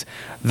cases,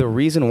 the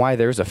reason why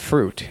there's a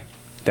fruit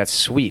that's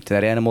sweet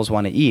that animals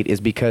want to eat is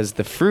because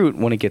the fruit,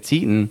 when it gets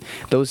eaten,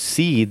 those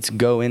seeds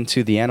go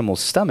into the animal's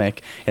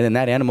stomach, and then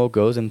that animal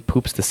goes and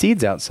poops the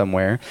seeds out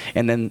somewhere,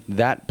 and then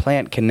that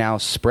plant can now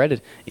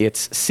spread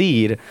its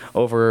seed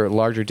over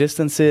larger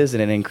distances,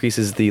 and it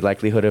increases the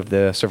likelihood of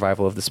the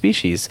survival of the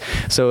species.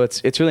 So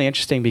it's really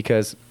interesting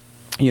because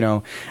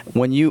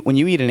when you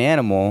eat an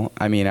animal,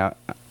 I mean,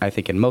 I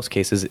think in most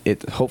cases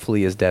it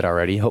hopefully is dead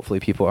already.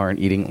 Hopefully people aren't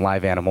eating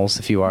live animals.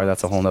 If you are,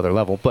 that's a whole nother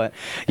level. But,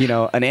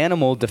 an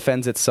animal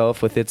defends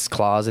itself with its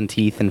claws and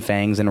teeth and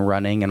fangs and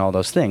running and all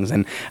those things.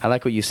 And I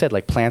like what you said,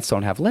 like plants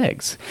don't have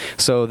legs.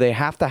 So they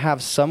have to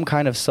have some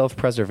kind of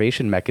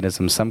self-preservation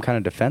mechanism, some kind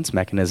of defense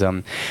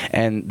mechanism.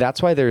 And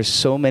that's why there's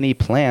so many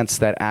plants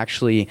that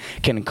actually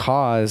can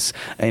cause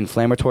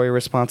inflammatory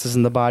responses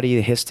in the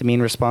body,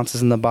 histamine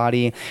responses in the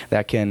body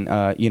that can,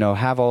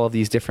 have all of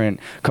these different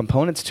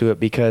components to it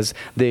because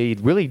they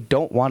really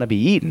don't want to be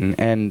eaten.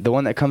 And the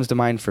one that comes to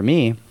mind for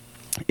me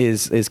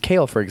is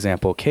kale, for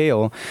example.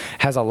 Kale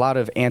has a lot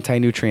of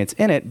anti-nutrients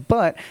in it,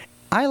 but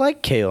I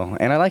like kale,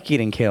 and I like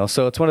eating kale.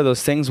 So it's one of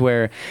those things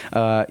where,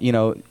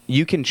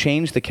 you can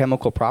change the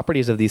chemical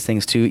properties of these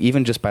things too,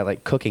 even just by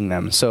like cooking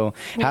them. So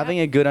having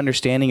a good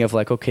understanding of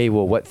like, okay,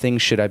 well, what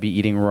things should I be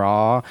eating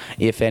raw,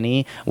 if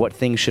any? What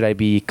things should I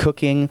be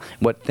cooking?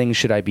 What things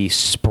should I be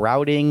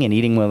sprouting and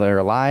eating while they're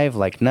alive,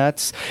 like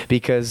nuts?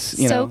 Because,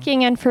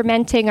 soaking and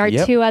fermenting are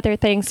two other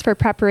things for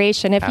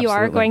preparation if you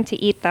are going to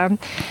eat them.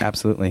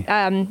 Absolutely.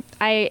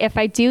 If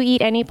I do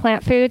eat any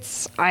plant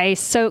foods, I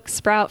soak,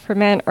 sprout,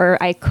 ferment, or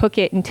I cook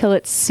it until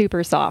it's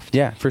super soft.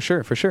 Yeah, for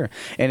sure.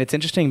 And it's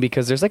interesting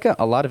because there's like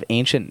a lot of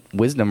ancient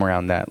wisdom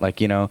around that.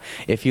 Like,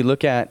 if you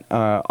look at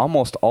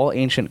almost all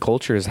ancient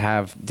cultures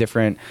have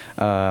different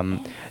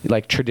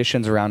like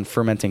traditions around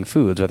fermenting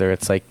foods, whether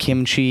it's like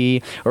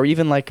kimchi or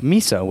even like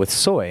miso with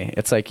soy.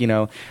 It's like,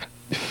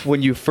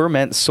 when you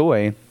ferment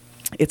soy,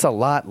 it's a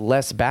lot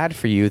less bad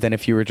for you than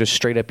if you were just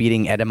straight up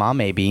eating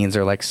edamame beans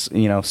or like,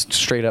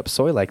 straight up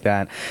soy like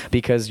that,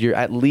 because you're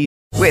at least...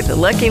 With the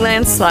Lucky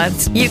Land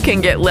Slots, you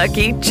can get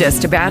lucky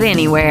just about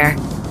anywhere.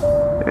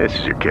 This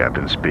is your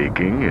captain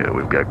speaking.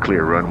 We've got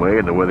clear runway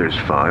and the weather's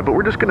fine, but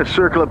we're just going to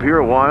circle up here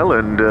a while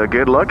and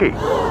get lucky.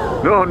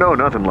 No,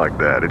 nothing like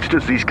that. It's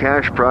just these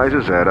cash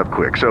prizes add up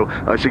quick. So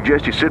I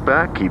suggest you sit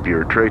back, keep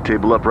your tray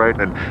table upright,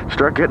 and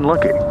start getting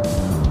lucky.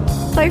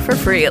 Play for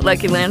free at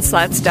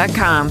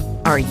LuckyLandSlots.com.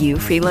 Are you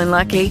feeling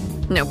lucky?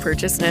 No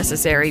purchase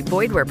necessary.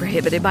 Void where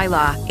prohibited by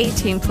law.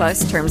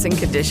 18+ terms and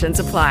conditions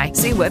apply.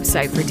 See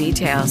website for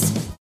details.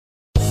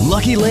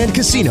 Lucky Land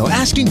Casino,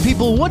 asking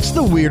people, what's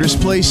the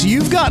weirdest place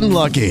you've gotten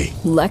lucky?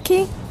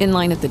 Lucky? In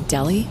line at the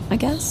deli, I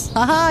guess?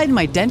 Aha, in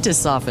my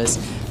dentist's office.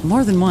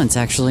 More than once,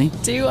 actually.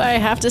 Do I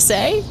have to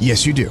say?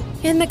 Yes, you do.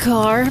 In the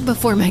car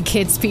before my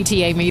kids'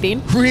 PTA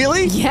meeting.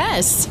 Really?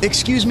 Yes.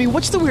 Excuse me,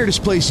 what's the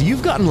weirdest place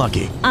you've gotten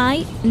lucky?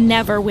 I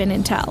never win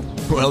and tell.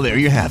 Well, there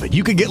you have it.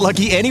 You can get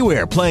lucky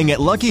anywhere, playing at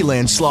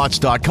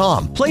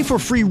LuckyLandSlots.com. Play for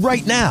free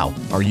right now.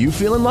 Are you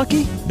feeling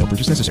lucky? No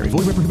purchase necessary. Void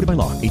where prohibited by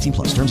law.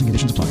 18+. Terms and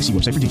conditions apply. See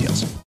website for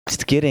details.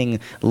 It's getting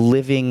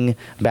living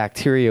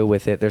bacteria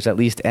with it. There's at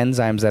least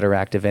enzymes that are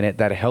active in it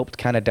that help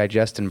kind of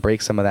digest and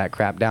break some of that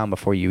crap down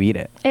before you eat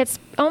it. It's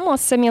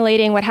almost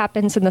simulating what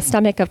happens in the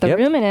stomach of the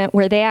ruminant,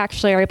 where they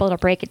actually are able to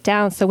break it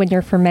down. So when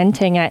you're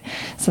fermenting it,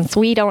 since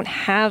we don't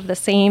have the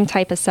same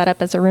type of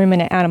setup as a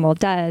ruminant animal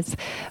does,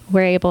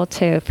 we're able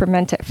to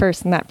ferment it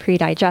first, and that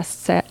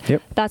pre-digests it.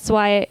 Yep. That's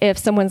why if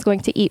someone's going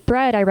to eat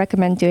bread, I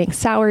recommend doing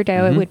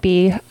sourdough. It would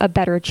be a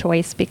better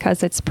choice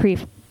because it's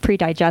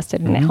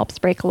pre-digested and it helps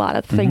break a lot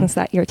of things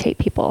that irritate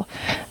people's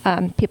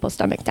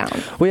stomach down.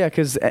 Well, yeah,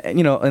 because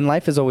and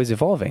life is always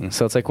evolving.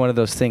 So it's like one of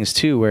those things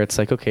too, where it's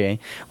like, okay,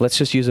 let's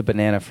just use a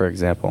banana for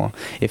example.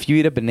 If you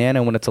eat a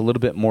banana when it's a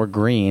little bit more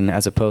green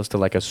as opposed to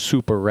like a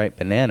super ripe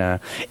banana,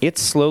 it's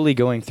slowly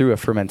going through a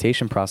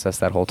fermentation process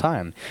that whole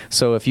time.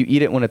 So if you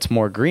eat it when it's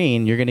more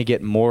green, you're going to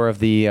get more of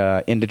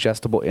the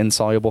indigestible,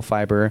 insoluble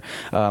fiber,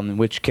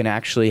 which can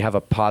actually have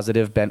a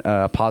positive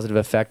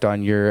effect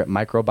on your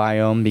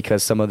microbiome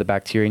because some of the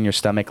bacteria in your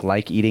stomach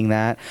like eating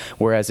that.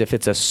 Whereas if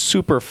it's a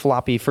super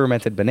floppy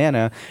fermented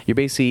banana, you're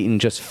basically eating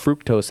just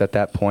fructose at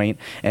that point,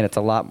 and it's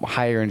a lot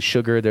higher in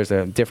sugar. There's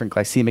a different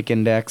glycemic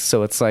index.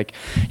 So it's like,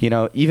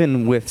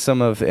 even with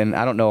some of, and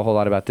I don't know a whole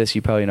lot about this,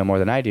 you probably know more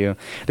than I do,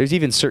 there's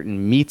even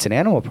certain meats and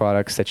animal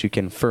products that you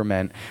can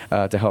ferment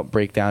to help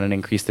break down and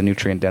increase the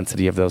nutrient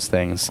density of those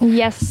things.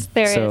 Yes,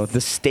 there is. So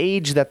the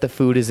stage that the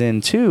food is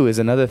in too is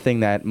another thing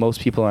that most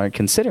people aren't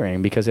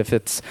considering, because if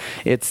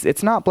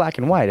it's not black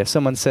and white. If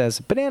someone says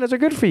bananas are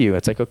good for you,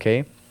 it's like,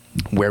 okay,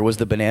 Where was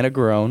the banana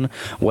grown?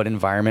 What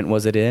environment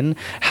was it in?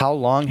 How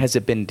long has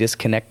it been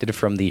disconnected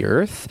from the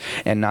earth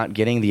and not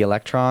getting the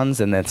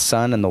electrons and the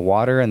sun and the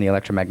water and the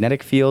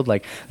electromagnetic field?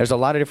 Like, there's a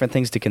lot of different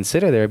things to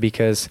consider there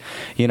because,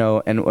 you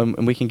know,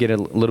 and we can get a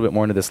little bit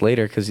more into this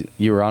later because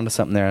you were onto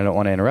something there. I don't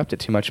want to interrupt it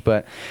too much,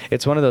 but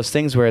it's one of those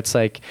things where it's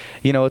like,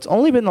 you know, it's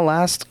only been the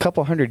last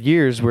couple hundred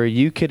years where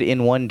you could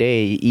in one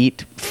day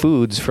eat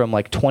foods from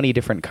like 20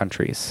 different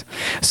countries.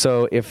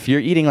 So if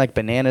you're eating like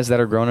bananas that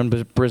are grown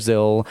in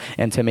Brazil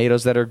and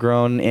tomatoes that are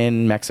grown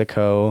in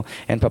Mexico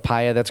and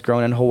papaya that's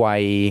grown in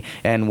Hawaii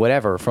and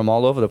whatever from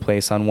all over the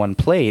place on one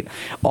plate,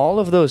 all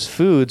of those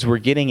foods were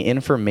getting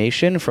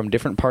information from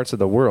different parts of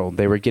the world.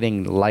 They were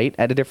getting light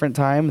at a different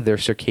time. Their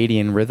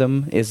circadian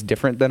rhythm is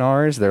different than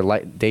ours. Their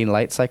day and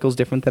light cycle is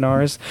different than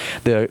ours.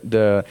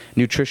 The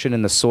nutrition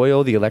in the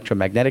soil, the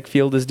electromagnetic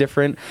field is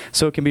different.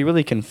 So it can be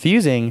really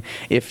confusing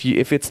if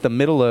it's the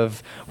middle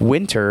of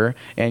winter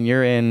and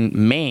you're in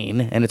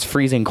Maine and it's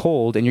freezing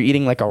cold and you're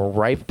eating like a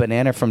ripe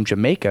banana from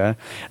Jamaica.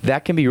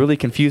 That can be really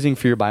confusing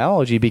for your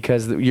biology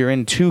because you're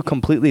in two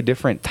completely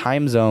different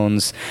time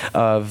zones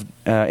of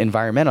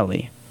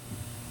environmentally.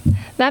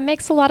 That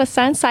makes a lot of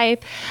sense. I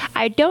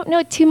don't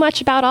know too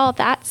much about all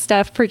that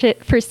stuff per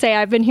se.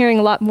 I've been hearing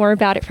a lot more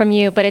about it from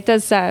you, but it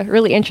does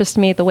really interest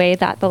me the way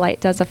that the light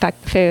does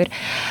affect the food.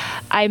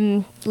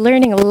 I'm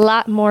learning a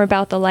lot more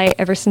about the light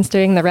ever since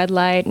doing the red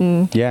light,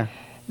 and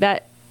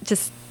that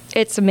just...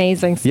 It's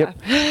amazing stuff.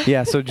 Yep.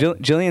 Yeah, so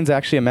Jillian's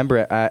actually a member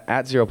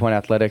at 0 Point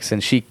Athletics,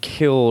 and she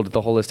killed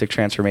the Holistic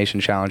Transformation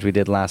Challenge we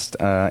did last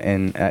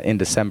in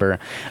December.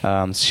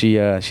 She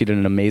did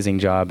an amazing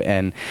job,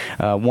 and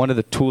one of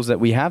the tools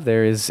that we have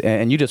there is,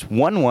 and you just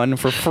won one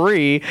for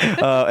free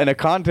in a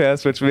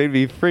contest, which made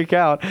me freak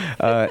out,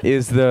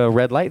 is the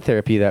red light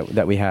therapy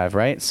that we have,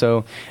 right?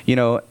 So, you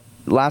know,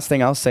 last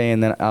thing I'll say,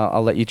 and then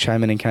I'll let you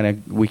chime in and kind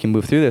of we can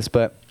move through this,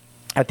 but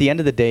at the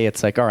end of the day,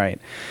 it's like, all right,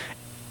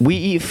 we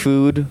eat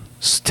food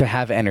to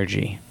have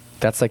energy.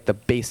 That's like the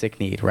basic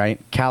need, right?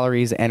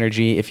 Calories,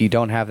 energy. If you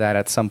don't have that,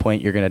 at some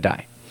point, you're going to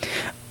die.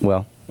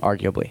 Well,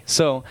 arguably.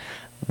 So,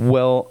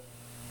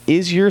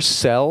 is your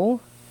cell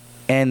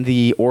and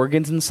the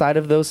organs inside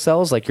of those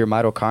cells, like your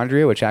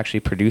mitochondria, which actually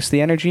produce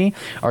the energy,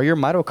 are your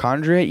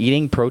mitochondria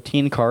eating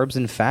protein, carbs,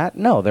 and fat?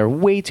 No, they're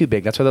way too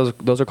big. That's why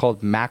those are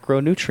called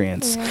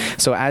macronutrients. Yeah.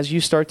 So as you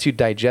start to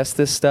digest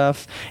this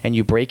stuff and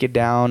you break it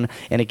down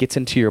and it gets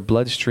into your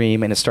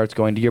bloodstream and it starts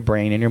going to your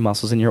brain and your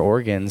muscles and your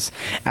organs,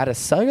 at a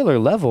cellular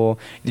level,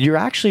 you're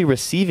actually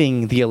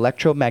receiving the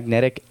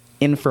electromagnetic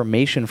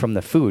information from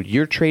the food.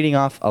 You're trading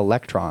off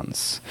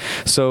electrons.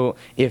 So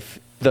if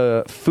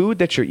the food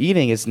that you're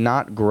eating is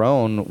not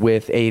grown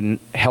with a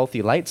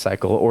healthy light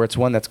cycle, or it's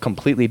one that's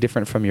completely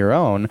different from your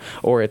own,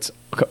 or it's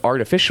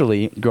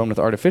artificially grown with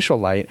artificial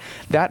light,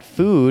 that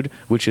food,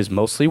 which is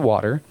mostly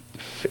water,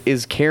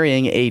 is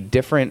carrying a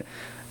different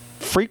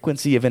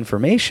frequency of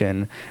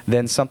information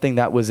than something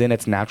that was in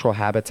its natural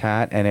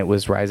habitat and it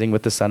was rising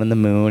with the sun and the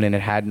moon and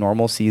it had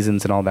normal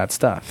seasons and all that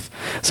stuff.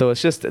 So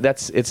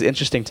it's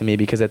interesting to me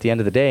because at the end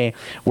of the day,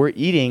 we're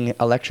eating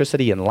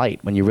electricity and light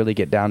when you really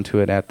get down to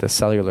it at the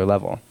cellular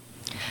level.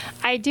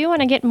 I do want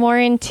to get more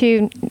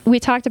into, we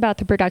talked about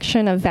the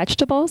production of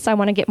vegetables. I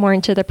want to get more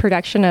into the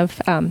production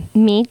of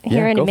meat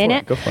here in a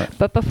minute. Go for it.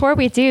 But before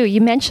we do, you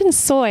mentioned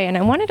soy, and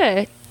I wanted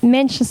to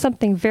mention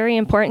something very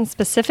important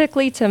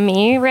specifically to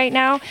me right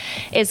now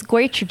is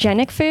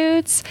goitrogenic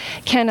foods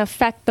can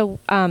affect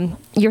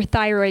your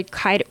thyroid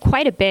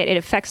quite a bit. It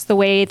affects the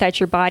way that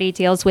your body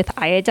deals with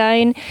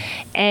iodine,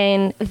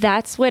 and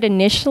that's what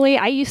initially,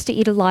 I used to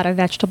eat a lot of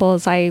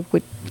vegetables. I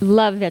would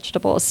love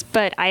vegetables,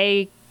 but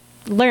I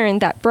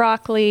learned that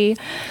broccoli,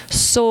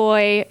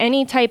 soy,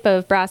 any type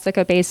of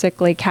brassica,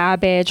 basically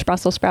cabbage,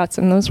 Brussels sprouts,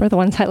 and those were the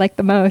ones I liked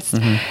the most,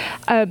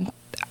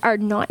 are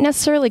not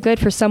necessarily good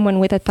for someone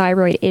with a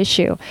thyroid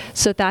issue.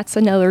 So that's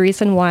another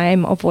reason why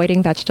I'm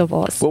avoiding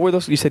vegetables. What were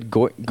those? You said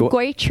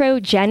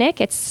goitrogenic.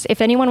 It's,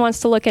 if anyone wants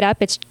to look it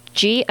up, it's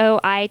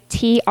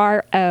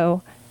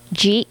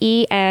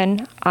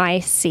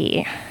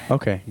GOITROGENIC.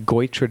 Okay,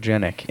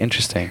 goitrogenic.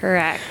 Interesting.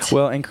 Correct.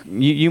 Well, and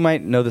you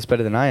might know this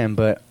better than I am,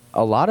 but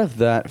a lot of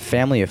that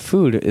family of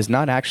food is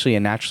not actually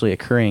a naturally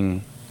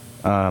occurring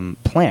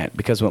plant,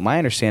 because what my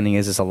understanding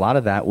is a lot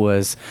of that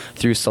was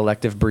through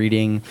selective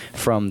breeding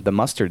from the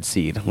mustard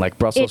seed, like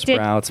Brussels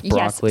sprouts,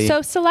 broccoli. Yes.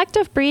 So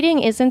selective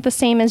breeding isn't the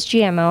same as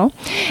GMO,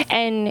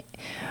 and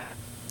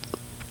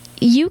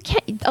you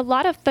can, a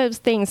lot of those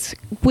things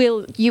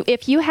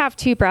if you have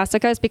two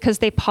brassicas, because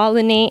they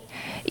pollinate,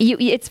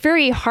 it's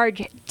very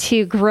hard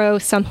to grow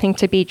something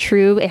to be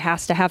true. It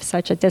has to have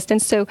such a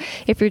distance. So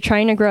if you're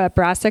trying to grow a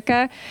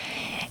brassica,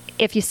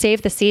 if you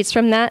save the seeds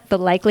from that, the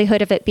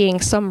likelihood of it being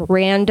some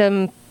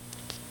random,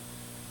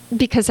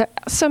 because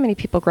so many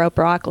people grow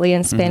broccoli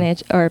and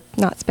spinach, or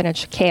not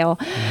spinach, kale,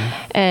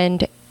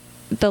 and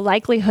the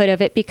likelihood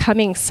of it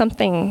becoming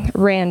something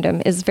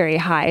random is very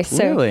high.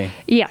 So, really?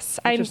 Yes.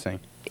 Interesting.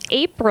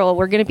 April,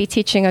 we're going to be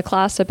teaching a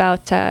class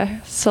about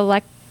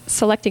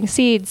selecting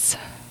seeds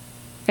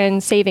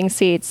and saving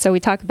seeds. So we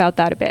talk about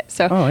that a bit.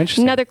 So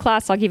interesting. Another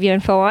class I'll give you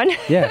info on.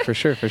 Yeah, for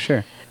sure.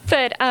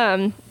 But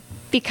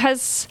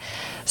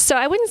so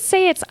I wouldn't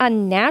say it's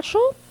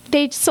unnatural.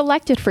 They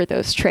selected for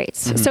those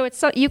traits. Mm-hmm. So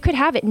it's you could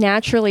have it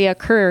naturally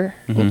occur,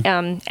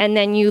 and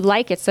then you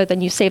like it, so then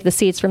you save the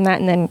seeds from that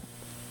and then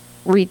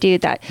redo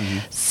that. Mm-hmm.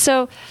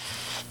 So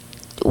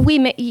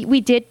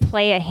we did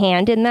play a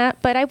hand in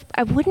that, but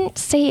I wouldn't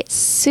say it's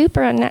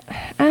super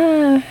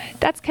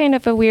that's kind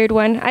of a weird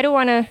one. I don't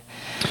want to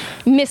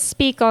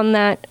misspeak on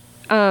that.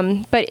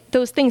 But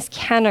those things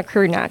can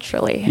occur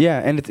naturally. Yeah,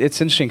 and it's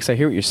interesting because I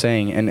hear what you're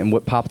saying, and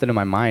what popped into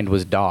my mind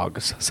was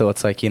dogs. So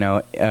it's like,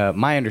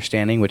 my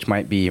understanding, which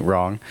might be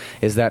wrong,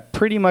 is that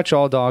pretty much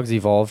all dogs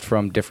evolved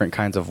from different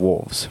kinds of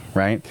wolves,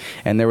 right?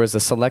 And there was a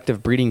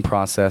selective breeding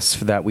process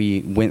that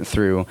we went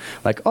through,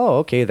 like, oh,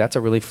 okay, that's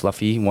a really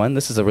fluffy one.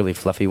 This is a really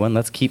fluffy one.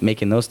 Let's keep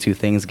making those two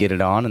things, get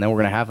it on, and then we're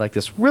going to have like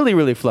this really,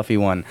 really fluffy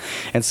one.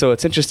 And so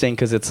it's interesting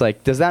because it's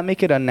like, does that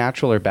make it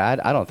unnatural or bad?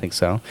 I don't think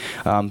so.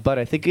 But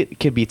I think it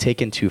could be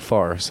taken too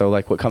far. So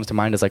like what comes to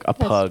mind is like a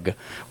pug.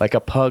 Like a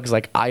pug's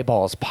like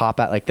eyeballs pop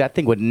out. Like that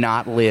thing would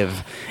not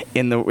live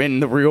in the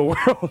real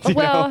world. You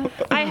know?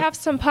 I have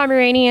some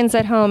Pomeranians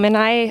at home and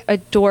I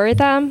adore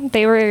them.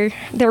 They're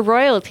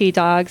royalty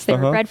dogs. They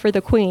were bred for the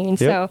queen. Yep.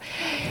 So,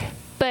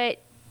 but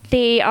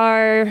they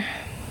are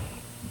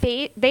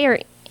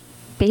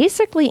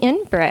basically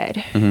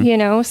inbred,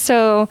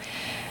 so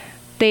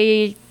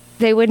they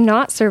would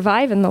not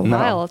survive in the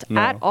wild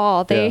at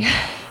all.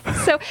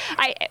 So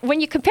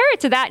when you compare it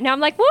to that, now I'm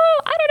like, well,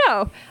 I don't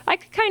know. I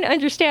could kind of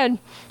understand.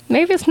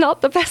 Maybe it's not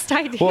the best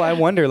idea. Well, I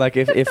wonder, like,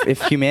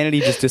 if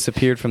humanity just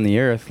disappeared from the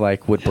earth,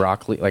 like, would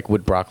broccoli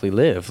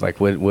live? Like,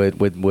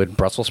 would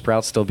Brussels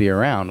sprouts still be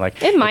around?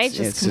 Like, it might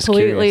just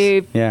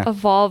completely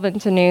evolve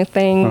into new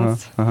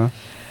things.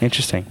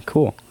 Interesting.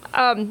 Cool.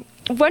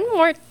 One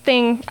more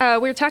thing, we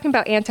were talking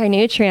about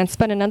anti-nutrients,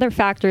 but another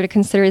factor to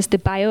consider is the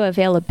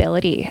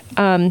bioavailability.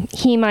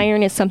 Heme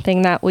iron is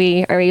something that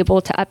we are able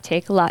to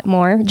uptake a lot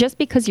more. Just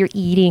because you're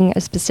eating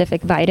a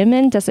specific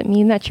vitamin doesn't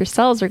mean that your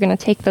cells are going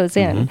to take those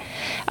in.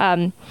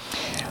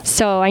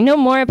 So I know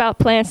more about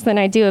plants than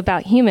I do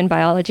about human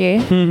biology.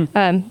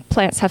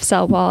 Plants have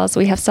cell walls,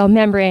 we have cell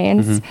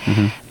membranes.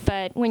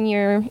 But when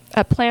your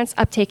plant's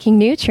uptaking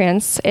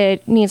nutrients,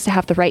 it needs to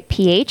have the right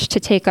pH to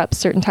take up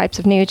certain types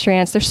of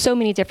nutrients. There's so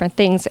many different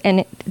things,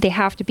 and they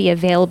have to be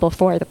available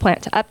for the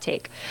plant to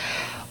uptake.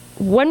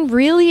 One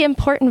really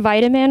important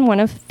vitamin,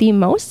 one of the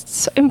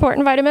most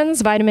important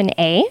vitamins, vitamin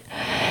A,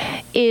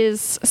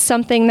 is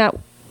something that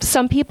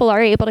some people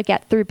are able to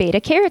get through beta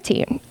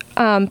carotene.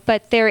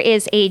 But there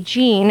is a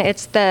gene,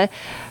 it's the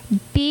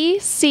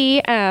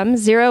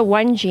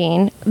BCM01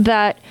 gene,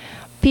 that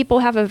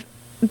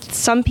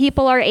some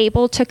people are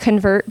able to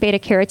convert beta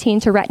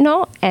carotene to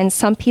retinol, and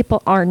some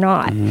people are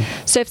not.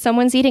 So if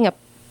someone's eating a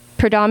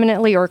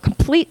predominantly or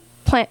complete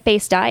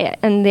plant-based diet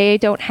and they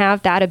don't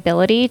have that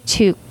ability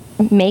to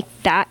make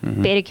that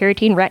beta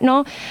carotene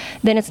retinol,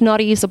 then it's not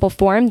a usable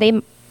form.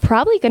 They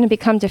probably going to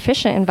become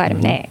deficient in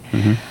vitamin A.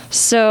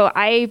 So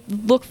I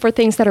look for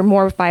things that are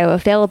more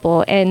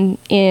bioavailable, and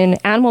in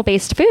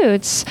animal-based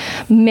foods,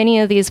 many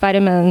of these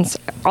vitamins,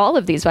 all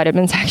of these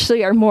vitamins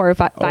actually are more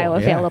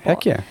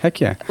bioavailable.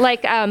 Heck yeah.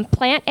 Like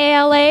plant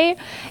ALA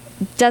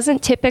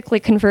doesn't typically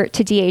convert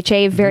to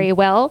DHA very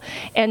well,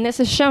 and this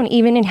is shown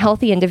even in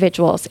healthy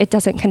individuals. It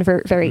doesn't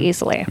convert very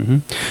easily.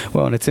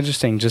 Well, and it's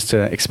interesting just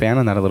to expand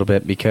on that a little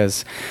bit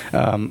because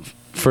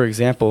for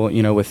example,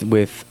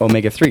 with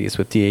omega-3s,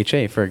 with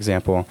DHA, for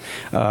example,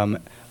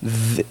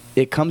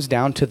 it comes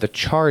down to the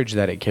charge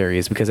that it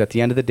carries, because at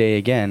the end of the day,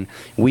 again,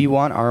 we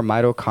want our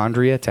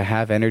mitochondria to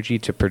have energy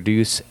to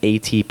produce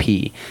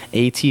ATP.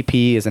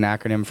 ATP is an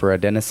acronym for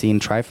adenosine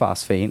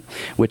triphosphate,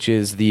 which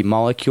is the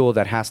molecule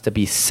that has to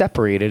be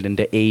separated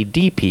into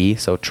ADP,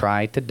 so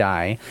tri to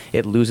die.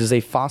 It loses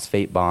a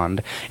phosphate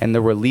bond, and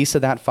the release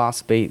of that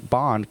phosphate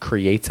bond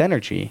creates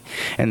energy.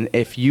 And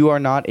if you are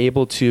not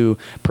able to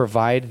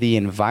provide the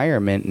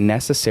environment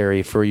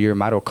necessary for your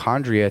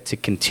mitochondria to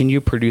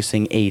continue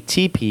producing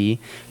ATP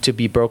to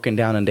be broken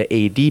down into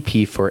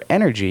ADP for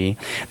energy,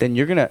 then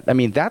you're going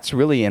to, that's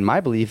really, in my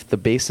belief, the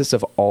basis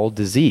of all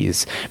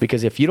disease.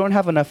 Because if you don't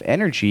have enough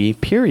energy,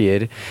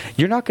 period,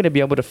 you're not going to be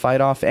able to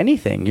fight off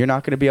anything. You're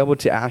not going to be able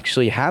to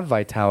actually have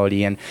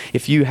vitality. And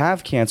if you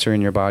have cancer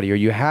in your body, or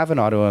you have an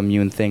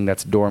autoimmune thing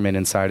that's dormant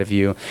inside of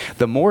you,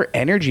 the more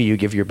energy you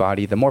give your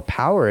body, the more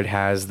power it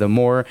has, the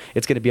more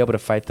it's going to be able to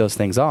fight those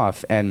things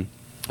off. And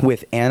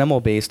with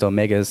animal-based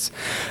omegas,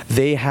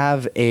 they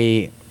have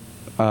a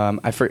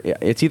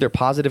it's either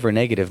positive or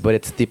negative, but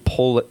it's the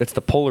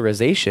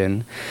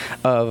polarization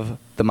of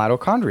the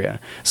mitochondria.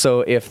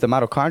 So if the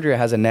mitochondria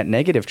has a net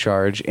negative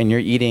charge and you're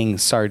eating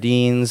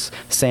sardines,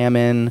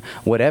 salmon,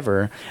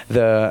 whatever,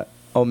 the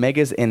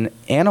omegas in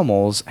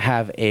animals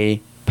have a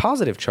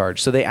positive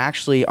charge. So they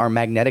actually are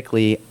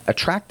magnetically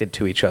attracted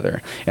to each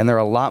other, and they're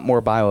a lot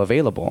more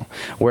bioavailable.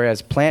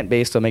 Whereas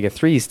plant-based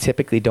omega-3s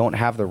typically don't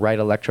have the right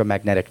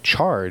electromagnetic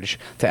charge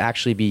to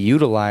actually be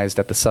utilized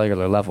at the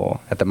cellular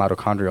level, at the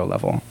mitochondrial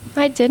level.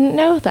 I didn't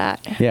know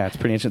that. Yeah, it's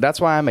pretty interesting. That's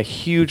why I'm a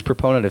huge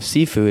proponent of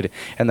seafood.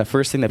 And the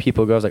first thing that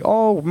people go is like,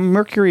 oh,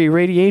 mercury,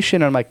 radiation.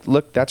 And I'm like,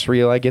 look, that's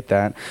real. I get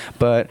that.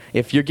 But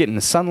if you're getting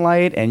the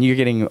sunlight and you're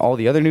getting all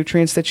the other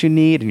nutrients that you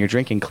need and you're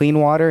drinking clean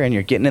water and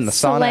you're getting in the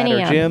sauna at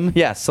our gym.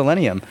 Yeah,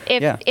 selenium.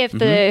 If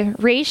the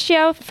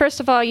ratio, first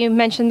of all, you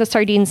mentioned the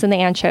sardines and the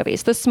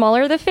anchovies. The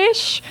smaller the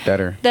fish,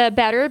 the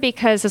better,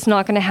 because it's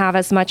not going to have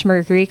as much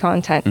mercury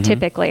content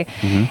typically.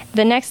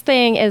 The next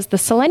thing is the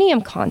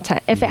selenium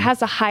content. If it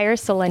has a higher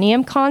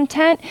selenium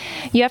content,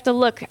 you have to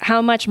look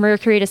how much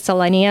mercury to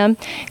selenium,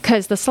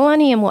 because the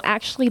selenium will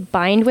actually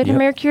bind with the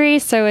mercury,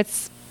 so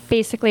it's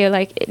basically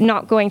like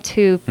not going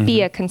to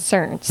be a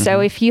concern.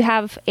 So if you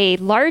have a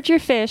larger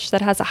fish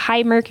that has a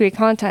high mercury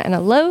content and a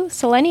low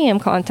selenium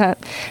content,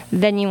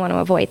 then you want to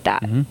avoid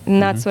that. And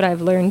that's what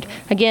I've learned.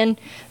 Again,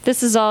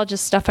 this is all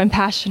just stuff I'm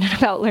passionate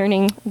about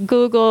learning.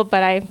 Google,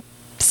 but I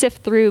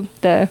sift through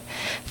the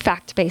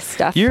fact-based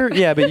stuff.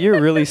 But you're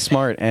really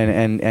smart,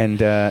 and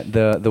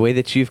the way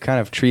that you've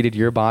kind of treated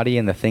your body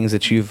and the things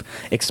that you've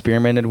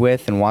experimented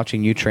with and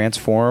watching you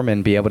transform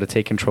and be able to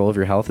take control of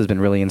your health has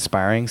been really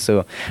inspiring.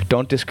 So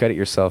don't discredit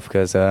yourself,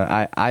 because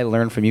I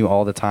learn from you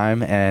all the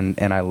time,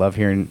 and I love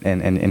hearing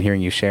and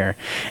hearing you share.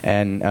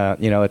 And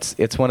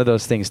it's one of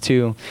those things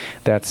too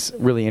that's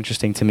really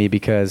interesting to me,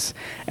 because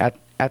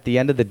at the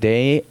end of the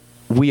day,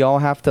 we all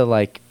have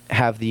to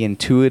have the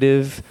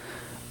intuitive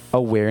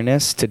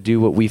awareness to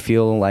do what we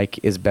feel like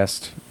is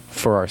best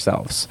for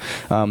ourselves.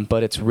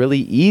 But it's really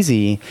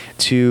easy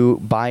to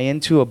buy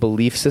into a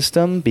belief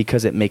system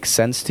because it makes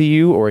sense to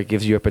you or it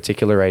gives you a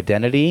particular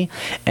identity,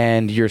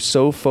 and you're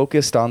so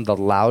focused on the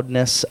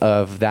loudness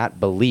of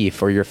that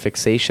belief or your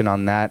fixation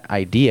on that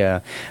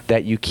idea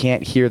that you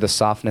can't hear the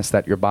softness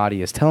that your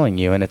body is telling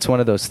you. And it's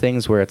one of those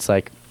things where it's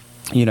like,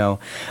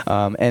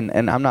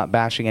 and I'm not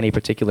bashing any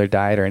particular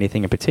diet or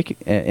anything in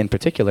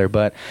particular,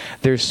 but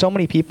there's so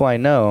many people I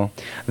know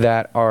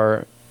that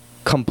are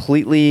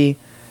completely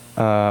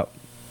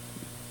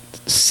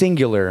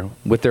singular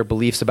with their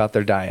beliefs about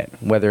their diet,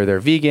 whether they're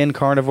vegan,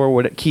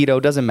 carnivore,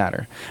 keto, doesn't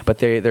matter, but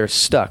they're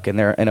stuck and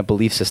they're in a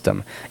belief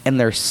system, and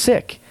they're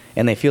sick.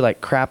 And they feel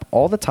like crap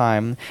all the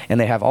time, and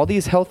they have all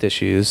these health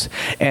issues,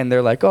 and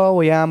they're like, oh,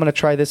 well, yeah, I'm going to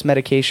try this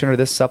medication or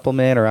this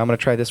supplement, or I'm going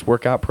to try this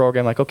workout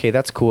program. Like, okay,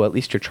 that's cool. At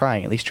least you're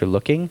trying. At least you're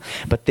looking.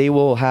 But they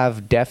will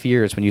have deaf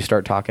ears when you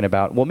start talking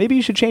about, well, maybe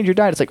you should change your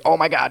diet. It's like, oh,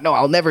 my God, no,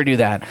 I'll never do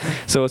that.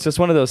 So it's just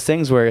one of those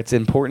things where it's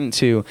important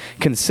to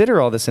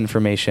consider all this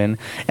information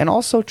and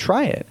also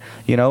try it.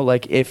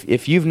 Like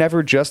if you've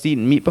never just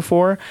eaten meat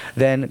before,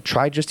 then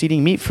try just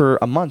eating meat for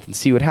a month and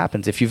see what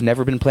happens. If you've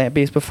never been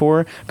plant-based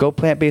before, go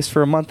plant-based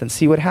for a month and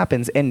see what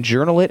happens, and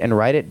journal it and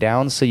write it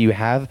down so you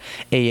have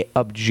a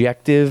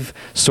objective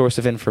source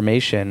of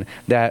information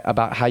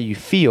about how you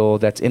feel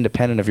that's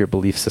independent of your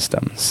belief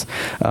systems.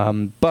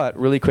 But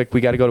really quick,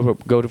 we got to go to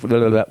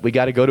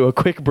a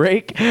quick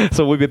break.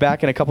 So we'll be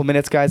back in a couple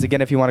minutes, guys.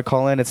 Again, if you want to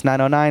call in, it's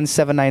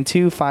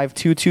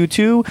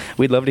 909-792-5222.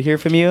 We'd love to hear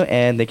from you,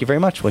 and thank you very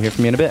much. We'll hear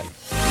from you in a bit.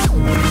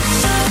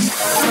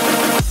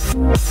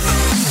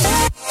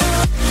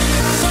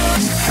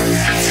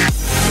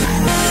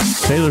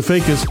 Taylor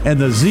Fakis and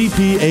the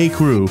ZPA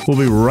crew will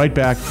be right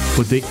back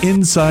with the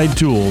inside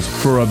tools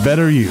for a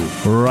better you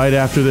right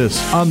after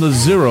this on the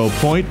 0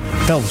 Point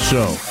Health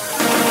Show.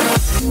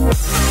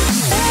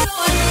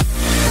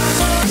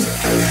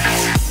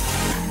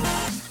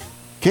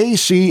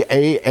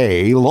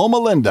 KCAA Loma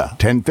Linda,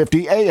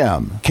 1050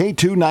 AM,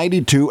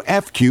 K292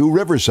 FQ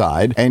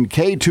Riverside, and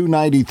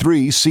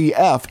K293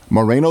 CF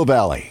Moreno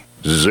Valley.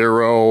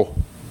 0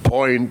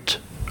 Point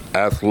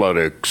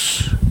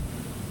Athletics.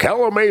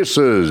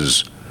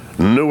 Calamesa's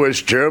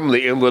newest gym,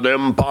 the Inland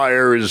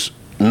Empire's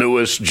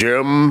newest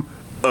gym.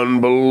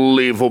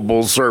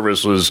 Unbelievable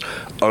services.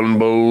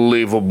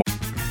 Unbelievable.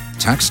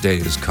 Tax day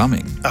is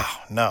coming. Oh,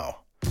 no.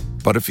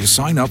 But if you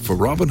sign up for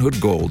Robinhood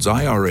Gold's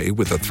IRA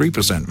with a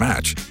 3%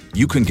 match,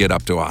 you can get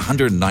up to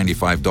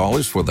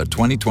 $195 for the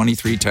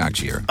 2023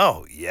 tax year.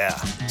 Oh, yeah.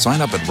 Sign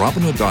up at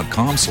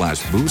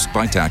Robinhood.com/boost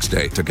by tax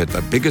day to get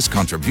the biggest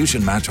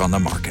contribution match on the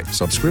market.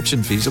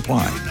 Subscription fees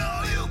apply.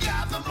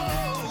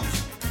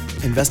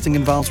 Investing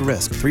involves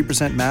risk.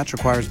 3% match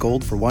requires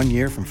gold for 1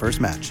 year from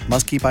first match.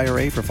 Must keep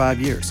IRA for 5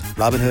 years.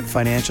 Robinhood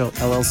Financial,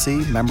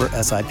 LLC, member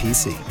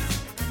SIPC.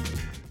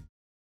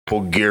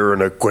 Gear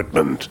and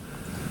equipment.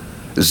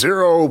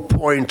 0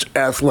 Point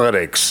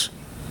Athletics.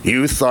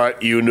 You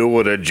thought you knew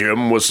what a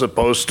gym was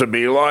supposed to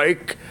be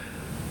like?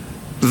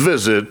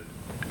 Visit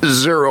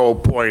 0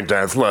 Point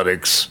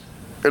Athletics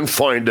and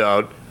find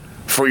out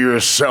for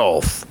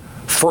yourself.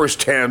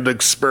 First-hand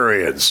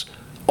experience.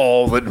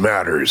 All that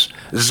matters.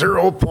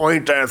 0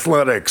 Point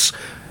Athletics.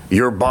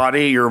 Your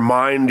body, your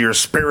mind, your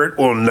spirit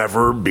will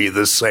never be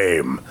the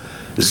same.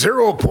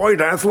 0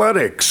 Point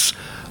Athletics.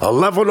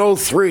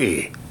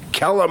 1103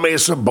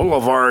 Calamasa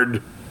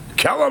Boulevard,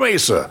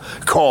 Calamasa,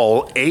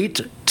 call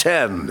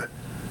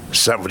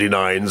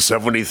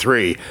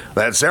 810-7973.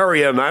 That's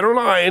area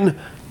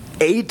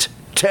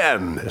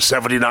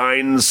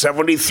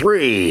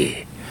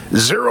 909-810-7973.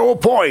 0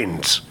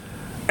 Point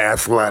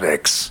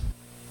Athletics.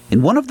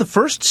 In one of the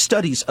first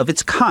studies of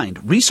its kind,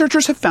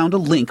 researchers have found a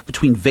link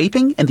between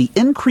vaping and the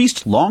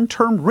increased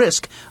long-term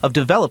risk of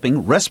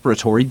developing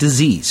respiratory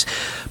disease.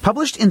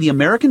 Published in the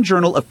American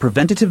Journal of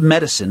Preventive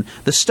Medicine,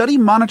 the study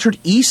monitored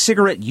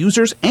e-cigarette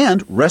users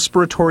and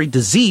respiratory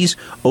disease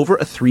over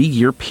a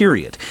 3-year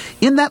period.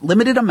 In that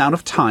limited amount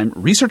of time,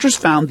 researchers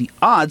found the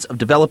odds of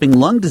developing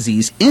lung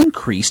disease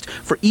increased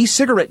for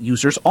e-cigarette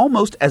users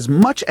almost as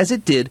much as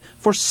it did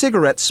for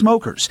cigarette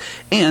smokers.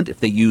 And if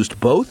they used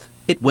both,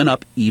 it went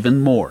up even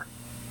more.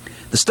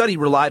 The study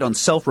relied on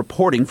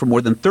self-reporting for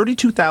more than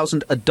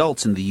 32,000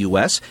 adults in the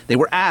U.S. They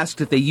were asked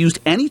if they used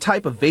any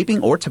type of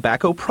vaping or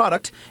tobacco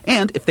product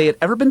and if they had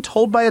ever been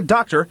told by a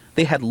doctor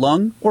they had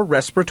lung or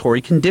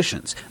respiratory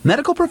conditions.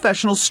 Medical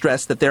professionals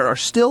stress that there are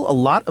still a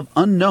lot of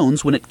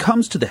unknowns when it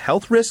comes to the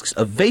health risks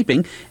of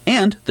vaping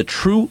and the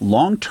true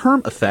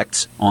long-term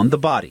effects on the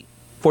body.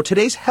 For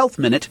today's Health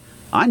Minute,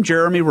 I'm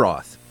Jeremy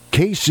Roth.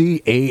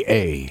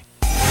 KCAA.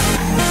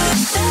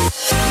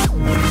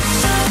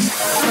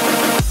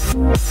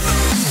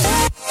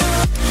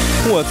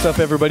 What's up,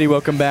 everybody?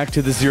 Welcome back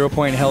to the 0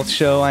 Point Health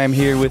Show. I am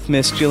here with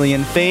Miss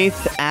Jillian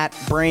Faith at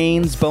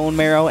Brains, Bone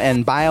Marrow,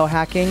 and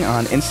Biohacking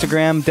on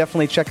Instagram.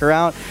 Definitely check her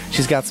out.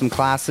 She's got some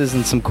classes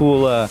and some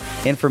cool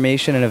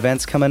information and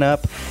events coming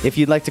up. If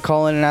you'd like to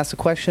call in and ask a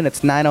question, it's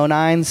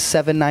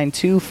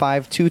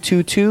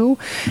 909-792-5222.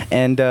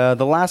 And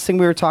the last thing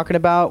we were talking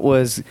about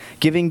was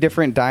giving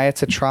different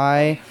diets a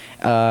try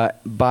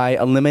by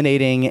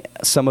eliminating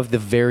some of the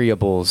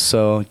variables.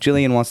 So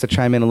Jillian wants to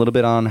chime in a little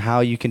bit on how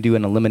you can do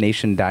an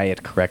elimination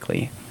diet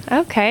correctly.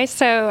 Okay,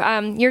 so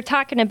you're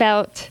talking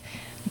about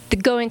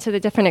going to the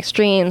different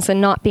extremes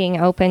and not being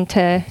open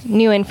to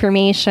new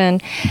information.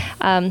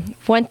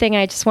 One thing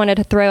I just wanted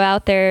to throw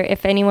out there,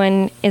 if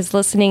anyone is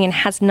listening and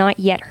has not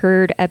yet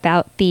heard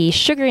about the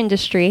sugar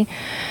industry,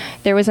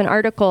 there was an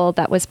article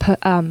that was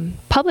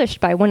published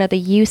by one of the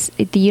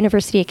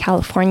University of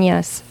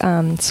California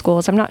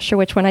schools. I'm not sure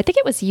which one. I think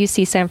it was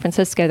UC San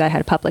Francisco that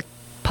had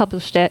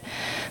published it.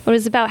 But it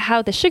was about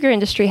how the sugar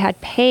industry had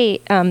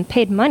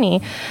paid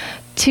money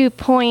to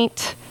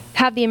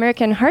have the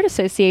American Heart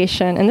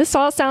Association, and this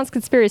all sounds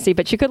conspiracy,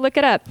 but you could look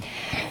it up,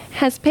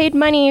 has paid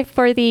money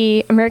for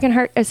the American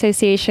Heart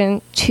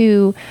Association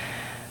to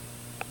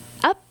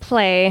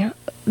upplay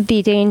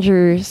the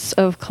dangers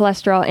of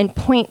cholesterol and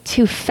point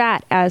to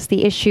fat as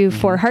the issue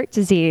for heart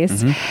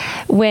disease,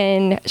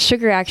 when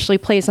sugar actually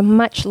plays a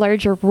much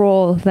larger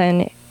role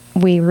than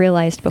we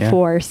realized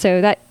before. So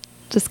that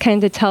just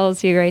kind of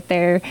tells you right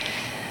there,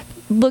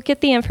 look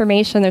at the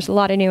information. There's a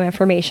lot of new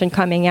information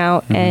coming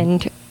out,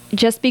 and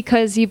just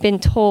because you've been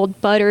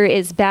told butter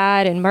is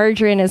bad and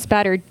margarine is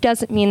better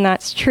doesn't mean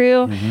that's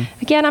true.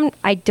 Again,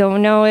 I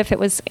don't know if it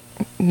was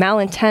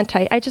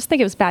malintent. I just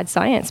think it was bad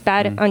science,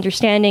 bad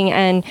understanding,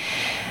 and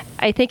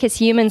I think as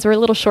humans we're a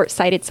little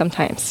short-sighted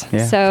sometimes.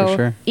 So for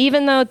sure.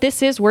 Even though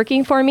this is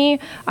working for me,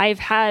 I've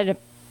had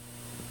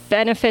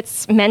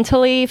benefits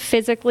mentally,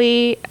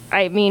 physically.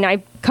 I mean,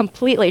 I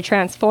completely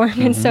transformed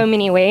in so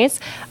many ways.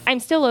 I'm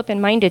still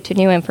open-minded to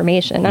new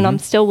information, and I'm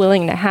still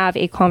willing to have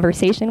a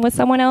conversation with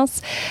someone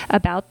else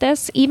about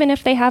this, even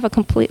if they have a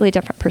completely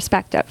different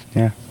perspective.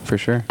 Yeah, for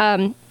sure.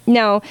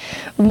 Now,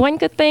 one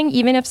good thing,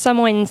 even if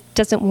someone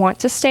doesn't want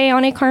to stay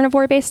on a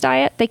carnivore-based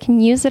diet, they can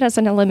use it as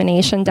an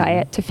elimination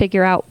diet to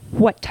figure out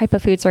what type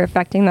of foods are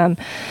affecting them.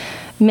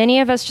 Many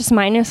of us just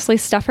mindlessly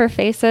stuff our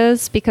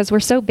faces because we're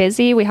so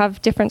busy. We have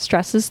different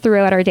stresses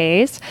throughout our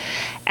days.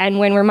 And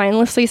when we're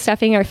mindlessly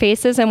stuffing our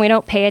faces and we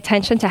don't pay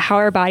attention to how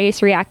our body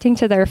is reacting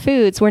to their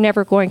foods, we're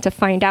never going to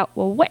find out,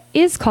 well, what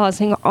is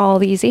causing all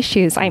these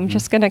issues? I'm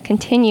just going to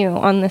continue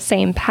on the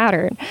same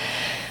pattern.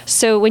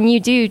 So when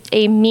you do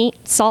a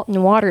meat, salt,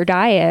 and water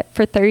diet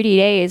for 30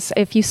 days,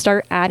 if you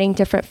start adding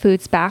different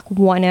foods back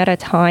one at a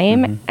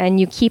time and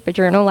you keep a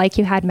journal like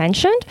you had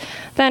mentioned,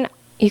 then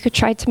you could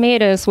try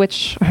tomatoes,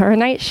 which are a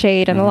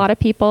nightshade, and a lot of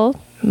people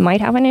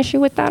might have an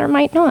issue with that or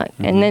might not.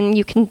 And then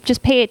you can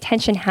just pay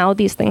attention how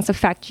these things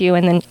affect you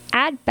and then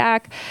add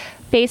back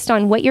based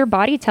on what your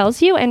body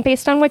tells you and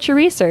based on what you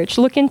research.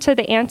 Look into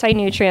the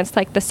anti-nutrients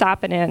like the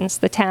saponins,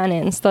 the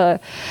tannins,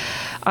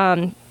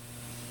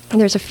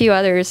 there's a few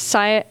others,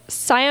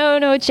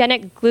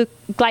 cyanogenic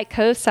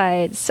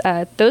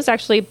glycosides. Those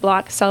actually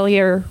block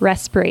cellular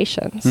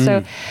respiration.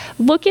 So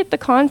look at the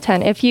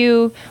content.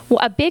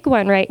 A big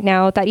one right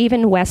now that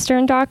even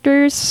Western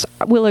doctors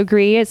will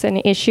agree is an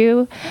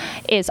issue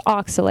is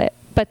oxalate.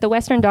 But the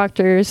Western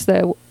doctors,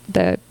 the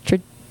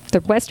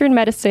Western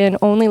medicine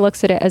only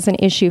looks at it as an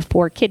issue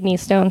for kidney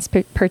stones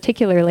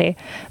particularly.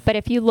 But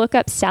if you look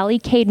up Sally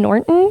Cade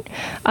Norton,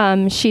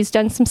 she's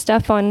done some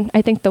stuff on,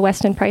 I think, the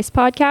Weston Price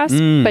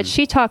podcast, but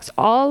she talks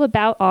all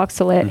about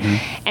oxalate.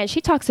 And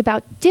she talks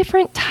about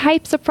different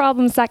types of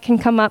problems that can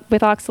come up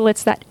with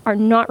oxalates that are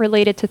not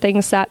related to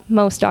things that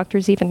most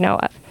doctors even know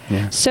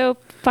of. So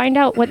find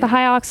out what the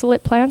high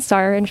oxalate plants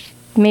are and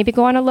maybe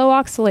go on a low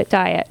oxalate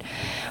diet.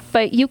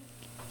 But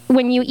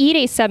when you eat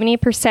a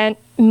 70%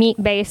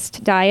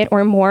 meat-based diet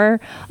or more,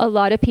 a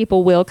lot of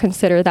people will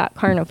consider that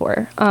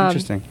carnivore.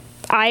 Interesting.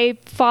 I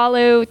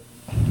follow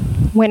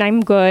when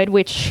I'm good,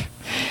 which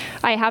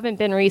I haven't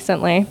been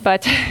recently,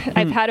 but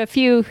I've had a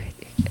few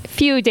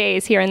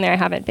days here and there I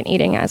haven't been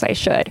eating as I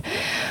should.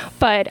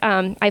 But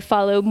I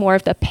follow more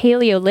of the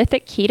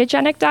Paleolithic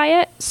ketogenic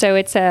diet. So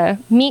it's a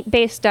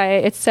meat-based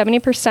diet. It's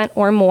 70%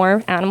 or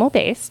more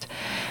animal-based.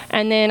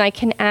 And then I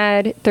can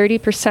add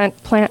 30%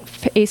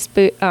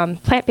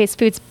 plant-based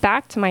foods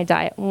back to my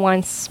diet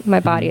once my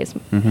body is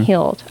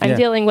healed. I'm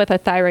dealing with a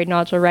thyroid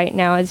nodule right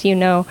now, as you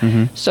know.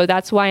 So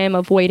that's why I'm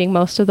avoiding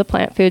most of the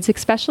plant foods,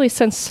 especially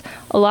since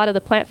a lot of the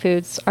plant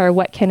foods are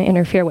what can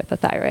interfere with the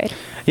thyroid.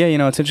 Yeah,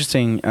 it's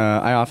interesting.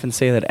 I often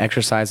say that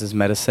exercise is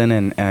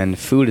medicine and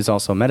food is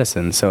also medicine.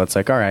 So it's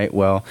like, all right,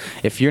 well,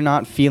 if you're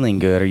not feeling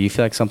good or you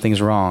feel like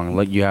something's wrong,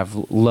 like you have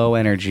low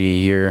energy,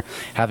 you're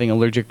having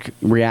allergic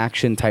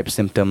reaction type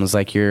symptoms,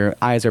 like your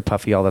eyes are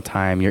puffy all the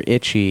time, you're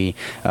itchy,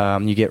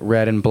 you get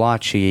red and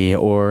blotchy,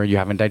 or you're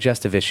having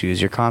digestive issues,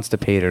 you're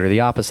constipated, or the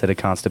opposite of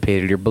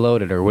constipated, you're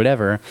bloated or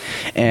whatever.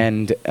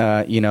 And,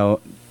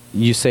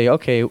 you say,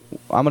 okay, I'm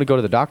going to go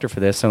to the doctor for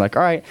this. And they're like,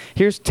 all right,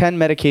 here's 10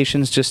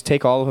 medications. Just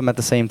take all of them at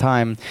the same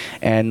time,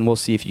 and we'll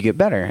see if you get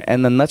better.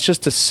 And then let's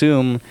just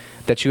assume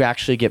that you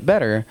actually get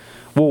better.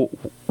 Well,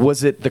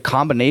 was it the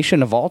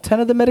combination of all 10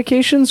 of the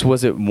medications?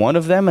 Was it one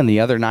of them and the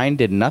other 9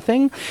 did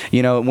nothing?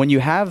 When you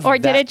have Or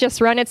did it just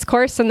run its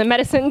course and the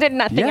medicine did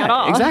nothing at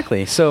all?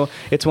 Exactly. So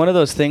it's one of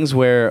those things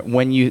where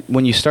when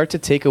you start to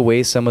take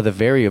away some of the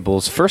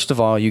variables, first of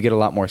all, you get a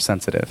lot more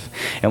sensitive.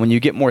 And when you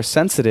get more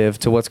sensitive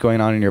to what's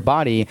going on in your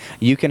body,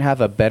 you can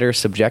have a better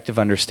subjective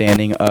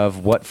understanding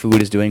of what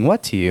food is doing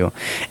what to you.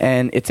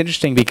 And it's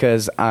interesting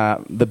because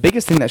the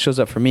biggest thing that shows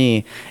up for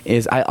me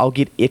is I'll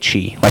get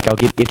itchy. Like I'll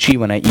get itchy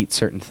when I eat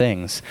certain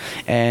things.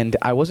 And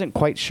I wasn't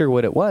quite sure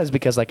what it was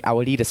because I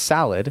would eat a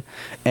salad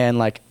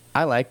and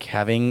I like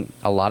having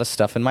a lot of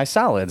stuff in my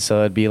salad. So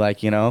it'd be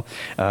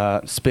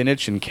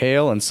spinach and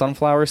kale and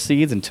sunflower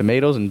seeds and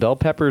tomatoes and bell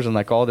peppers and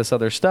all this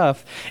other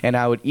stuff. And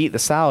I would eat the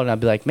salad and I'd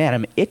be like, man,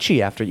 I'm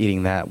itchy after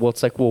eating that. Well,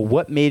 it's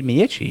what made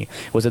me itchy?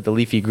 Was it the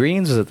leafy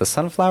greens? Was it the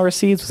sunflower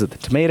seeds? Was it the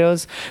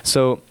tomatoes?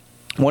 So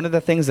one of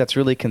the things that's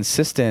really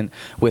consistent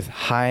with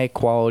high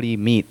quality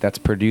meat that's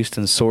produced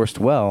and sourced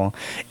well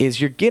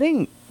is you're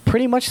getting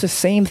pretty much the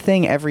same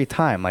thing every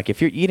time. Like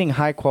if you're eating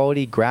high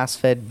quality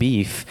grass-fed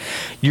beef,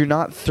 you're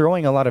not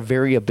throwing a lot of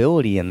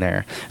variability in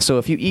there. So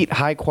if you eat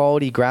high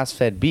quality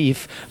grass-fed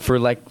beef for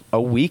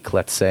a week,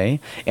 let's say,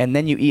 and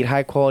then you eat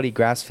high quality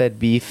grass-fed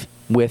beef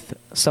with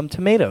some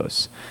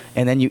tomatoes,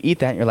 and then you eat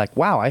that and you're like,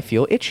 wow, I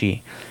feel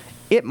itchy.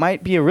 It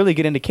might be a really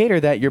good indicator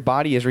that your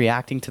body is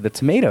reacting to the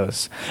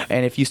tomatoes.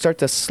 And if you start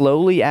to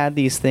slowly add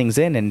these things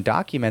in and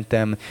document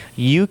them,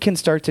 you can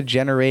start to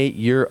generate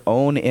your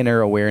own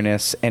inner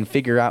awareness and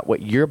figure out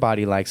what your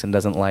body likes and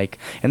doesn't like.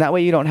 And that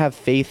way you don't have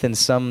faith in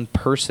some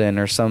person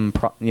or some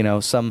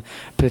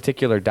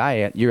particular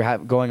diet. You're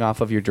going off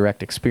of your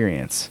direct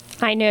experience.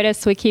 I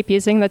notice we keep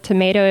using the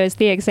tomato as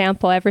the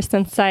example ever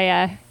since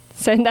I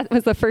said that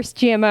was the first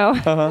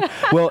GMO.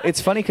 Well, it's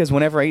funny because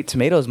whenever I eat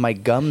tomatoes, my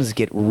gums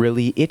get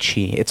really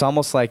itchy. It's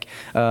almost like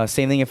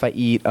same thing if I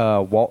eat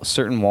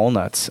certain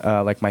walnuts.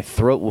 My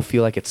throat will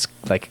feel like it's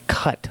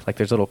cut, like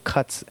there's little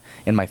cuts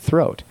in my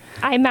throat.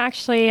 I'm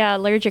actually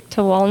allergic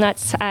to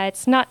walnuts.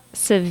 It's not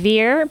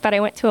severe, but I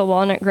went to a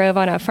walnut grove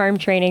on a farm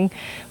training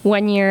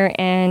one year,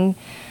 and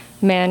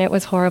man, it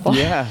was horrible.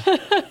 Yeah.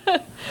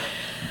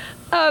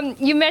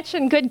 You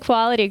mentioned good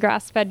quality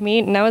grass-fed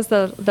meat, and that was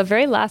the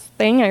very last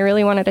thing I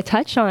really wanted to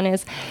touch on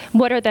is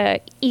what are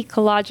the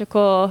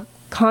ecological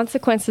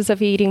consequences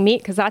of eating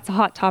meat, because that's a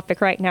hot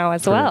topic right now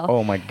as well.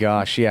 Oh my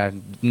gosh, yeah.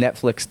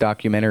 Netflix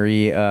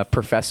documentary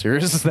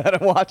professors that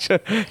I watch,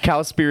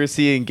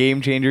 Cowspiracy and Game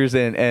Changers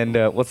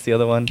and what's the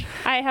other one?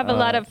 I have a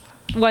lot of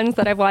ones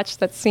that I've watched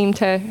that seem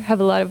to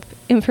have a lot of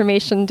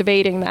information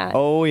debating that.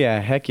 Oh yeah,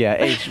 heck yeah.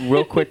 Hey,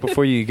 real quick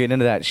before you get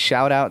into that,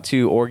 shout out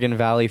to Oregon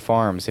Valley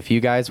Farms. If you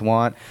guys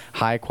want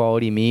high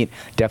quality meat,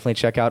 definitely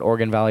check out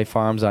Oregon Valley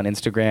Farms on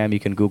Instagram. You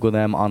can Google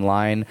them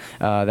online.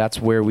 That's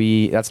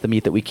the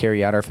meat that we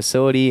carry at our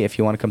facility. If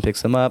you want to come pick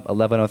some up,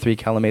 1103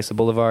 Calamasa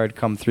Boulevard,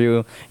 come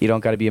through. You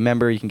don't got to be a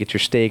member. You can get your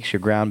steaks, your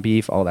ground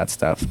beef, all that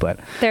stuff. But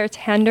their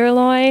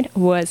tenderloin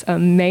was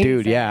amazing.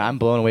 Dude, yeah, I'm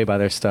blown away by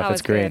their stuff.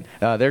 It's great.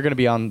 They're going to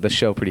be on the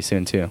show pretty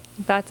soon too.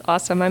 That's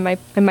awesome. I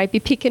might be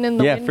peeking in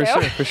the window.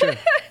 Yeah, for sure.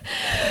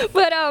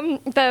 But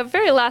the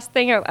very last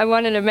thing I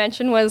wanted to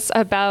mention was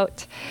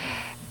about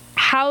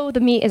how the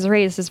meat is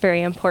raised is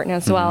very important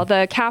as well.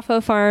 The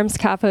CAFO farms,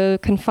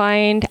 CAFO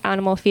confined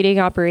animal feeding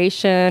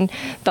operation,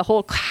 the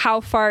whole cow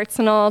farts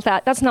and all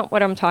that, that's not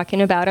what I'm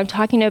talking about. I'm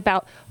talking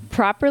about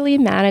properly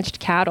managed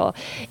cattle.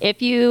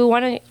 If you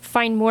want to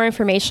find more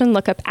information,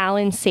 look up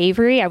Alan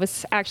Savory. I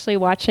was actually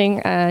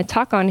watching a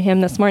talk on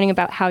him this morning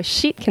about how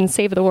sheep can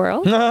save the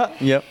world.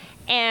 Yep.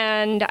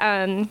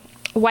 And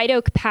White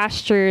Oak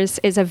Pastures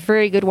is a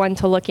very good one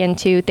to look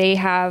into. They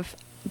have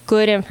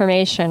good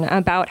information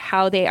about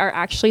how they are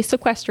actually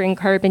sequestering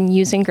carbon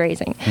using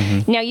grazing.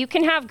 Now, you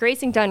can have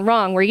grazing done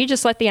wrong, where you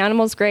just let the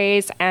animals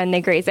graze and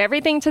they graze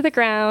everything to the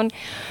ground.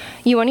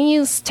 You want to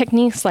use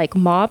techniques like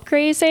mob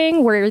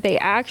grazing, where they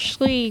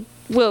actually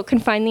will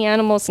confine the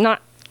animals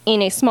not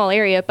in a small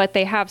area, but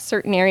they have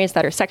certain areas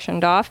that are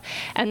sectioned off,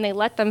 and they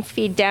let them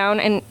feed down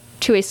and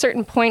to a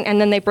certain point, and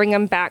then they bring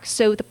them back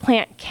so the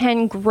plant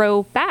can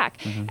grow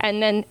back.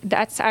 And then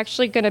that's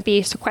actually going to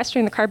be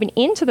sequestering the carbon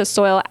into the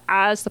soil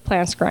as the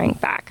plant's growing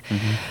back.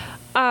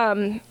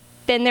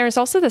 Then there's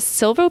also the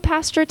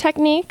silvopasture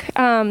technique,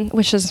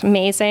 which is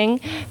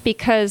amazing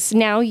because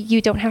now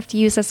you don't have to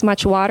use as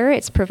much water.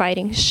 It's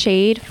providing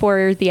shade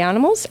for the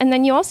animals. And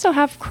then you also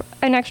have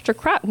an extra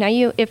crop. Now,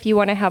 if you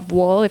want to have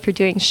wool, if you're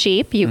doing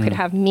sheep, you could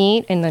have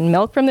meat and then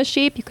milk from the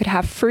sheep. You could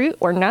have fruit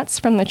or nuts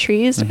from the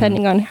trees,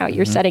 depending on how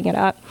you're setting it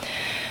up.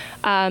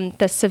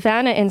 The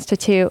Savannah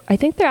Institute, I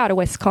think they're out of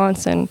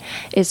Wisconsin,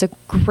 is a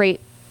great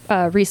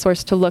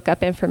resource to look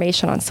up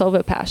information on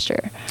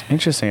silvopasture.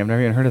 Interesting. I've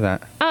never even heard of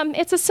that.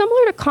 It's a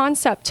similar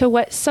concept to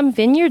what some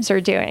vineyards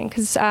are doing,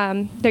 because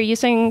they're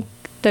using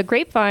the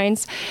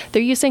grapevines.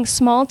 They're using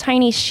small,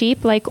 tiny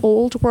sheep, like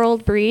old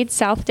world breed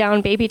South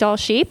Down baby doll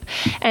sheep.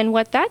 And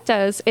what that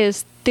does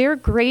is they're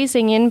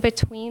grazing in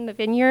between the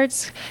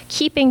vineyards,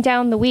 keeping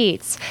down the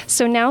weeds.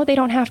 So now they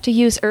don't have to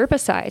use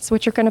herbicides,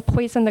 which are going to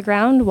poison the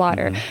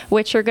groundwater,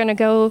 which are going to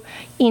go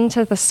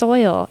into the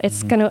soil.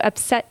 It's going to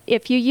upset,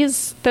 if you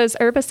use those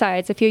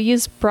herbicides, if you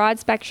use broad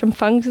spectrum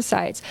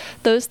fungicides,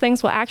 those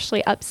things will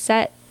actually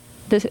upset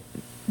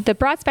the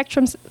broad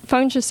spectrum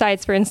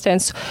fungicides, for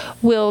instance,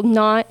 will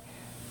not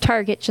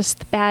target just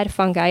the bad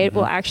fungi. It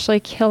will actually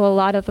kill a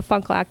lot of the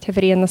fungal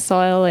activity in the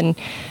soil, and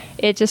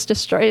it just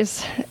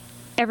destroys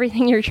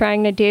everything you're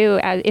trying to do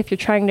if you're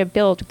trying to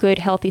build good,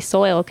 healthy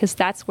soil, because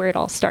that's where it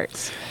all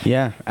starts.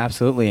 Yeah,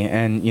 absolutely.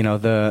 And,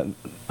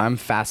 I'm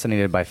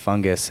fascinated by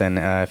fungus, and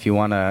if you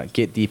want to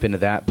get deep into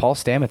that, Paul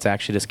Stamets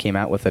actually just came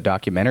out with a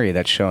documentary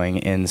that's showing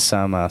in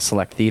some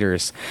select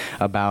theaters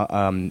about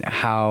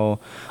how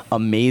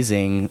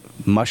amazing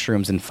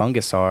mushrooms and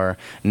fungus are,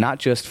 not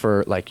just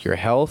for like your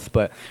health,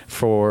 but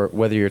for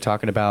whether you're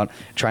talking about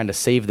trying to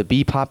save the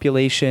bee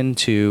population,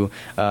 to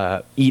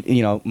eat,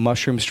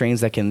 mushroom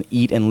strains that can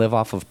eat and live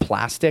off of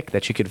plastic,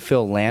 that you could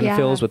fill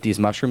landfills with these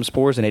mushroom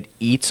spores, and it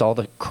eats all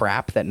the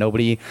crap that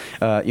nobody,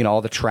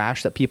 all the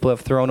trash that people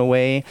have thrown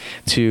away,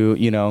 to,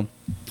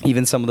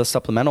 even some of the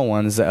supplemental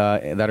ones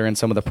that are in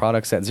some of the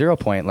products at Zero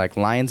Point, like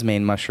lion's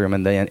mane mushroom,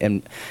 and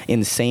the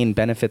insane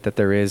benefit that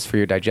there is for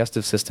your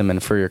digestive system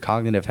and for your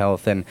cognitive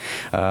health. And,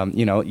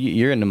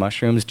 you're into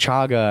mushrooms,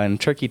 chaga and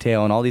turkey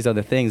tail and all these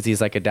other things, these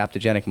like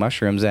adaptogenic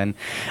mushrooms. And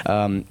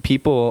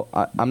people,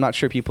 I'm not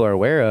sure people are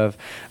aware of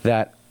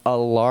that. A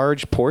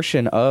large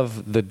portion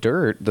of the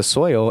dirt, the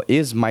soil,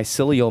 is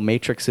mycelial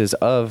matrices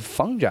of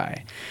fungi.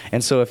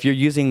 And so if you're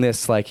using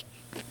this like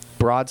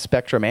broad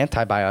spectrum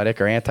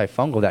antibiotic or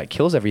antifungal that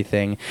kills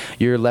everything,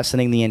 you're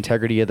lessening the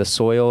integrity of the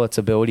soil, its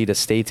ability to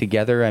stay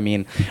together. I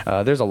mean,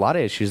 there's a lot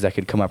of issues that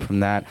could come up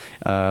from that,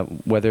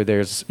 whether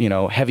there's,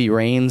 heavy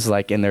rains,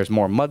 and there's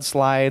more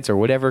mudslides or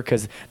whatever,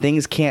 because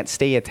things can't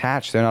stay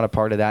attached. They're not a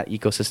part of that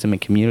ecosystem and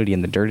community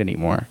in the dirt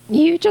anymore.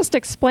 You just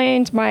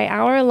explained my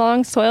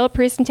hour-long soil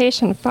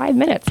presentation in 5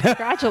 minutes.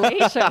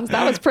 Congratulations.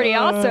 That was pretty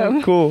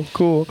awesome.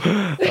 Cool.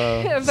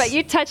 But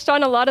you touched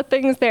on a lot of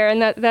things there,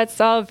 and that's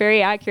all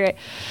very accurate.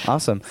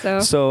 Awesome.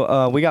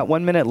 So we got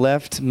 1 minute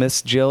left.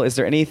 Miss Jill, is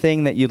there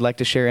anything that you'd like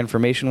to share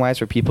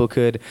information-wise where people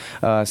could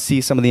see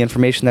some of the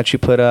information that you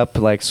put up,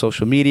 like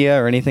social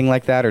media or anything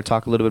like that, or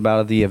talk a little bit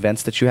about the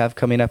events that you have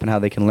coming up and how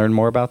they can learn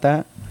more about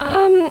that?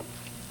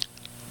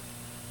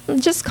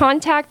 Just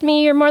contact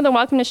me. You're more than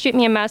welcome to shoot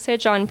me a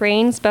message on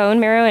brains, bone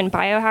marrow, and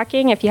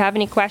biohacking if you have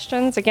any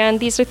questions. Again,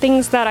 these are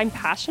things that I'm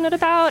passionate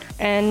about,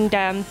 and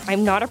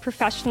I'm not a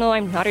professional.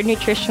 I'm not a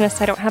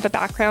nutritionist. I don't have a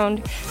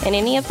background in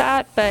any of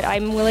that, but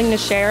I'm willing to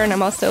share, and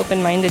I'm also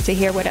open-minded to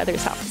hear what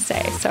others have to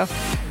say. So,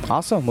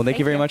 awesome. Well, thank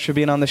you very much for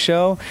being on the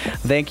show.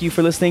 Thank you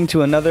for listening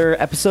to another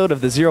episode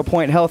of the 0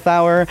 Point Health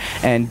Hour,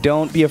 and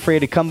don't be afraid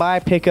to come by,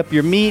 pick up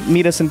your meat,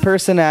 meet us in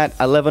person at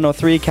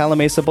 1103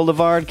 Calamasa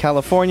Boulevard,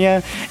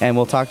 California, and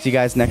we'll talk to you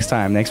guys next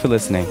time. Thanks for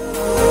listening.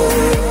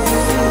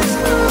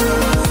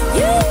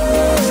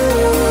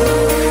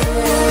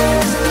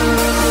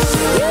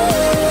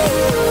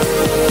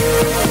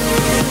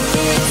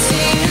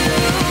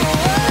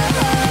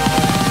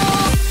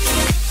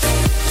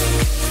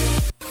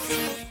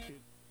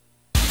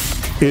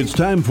 It's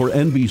time for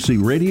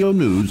NBC Radio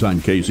News on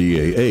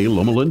KCAA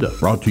Loma Linda.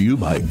 Brought to you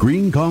by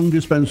Green Kong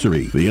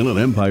Dispensary, the Inland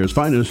Empire's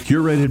finest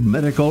curated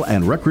medical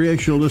and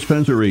recreational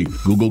dispensary.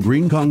 Google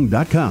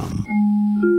greenkong.com.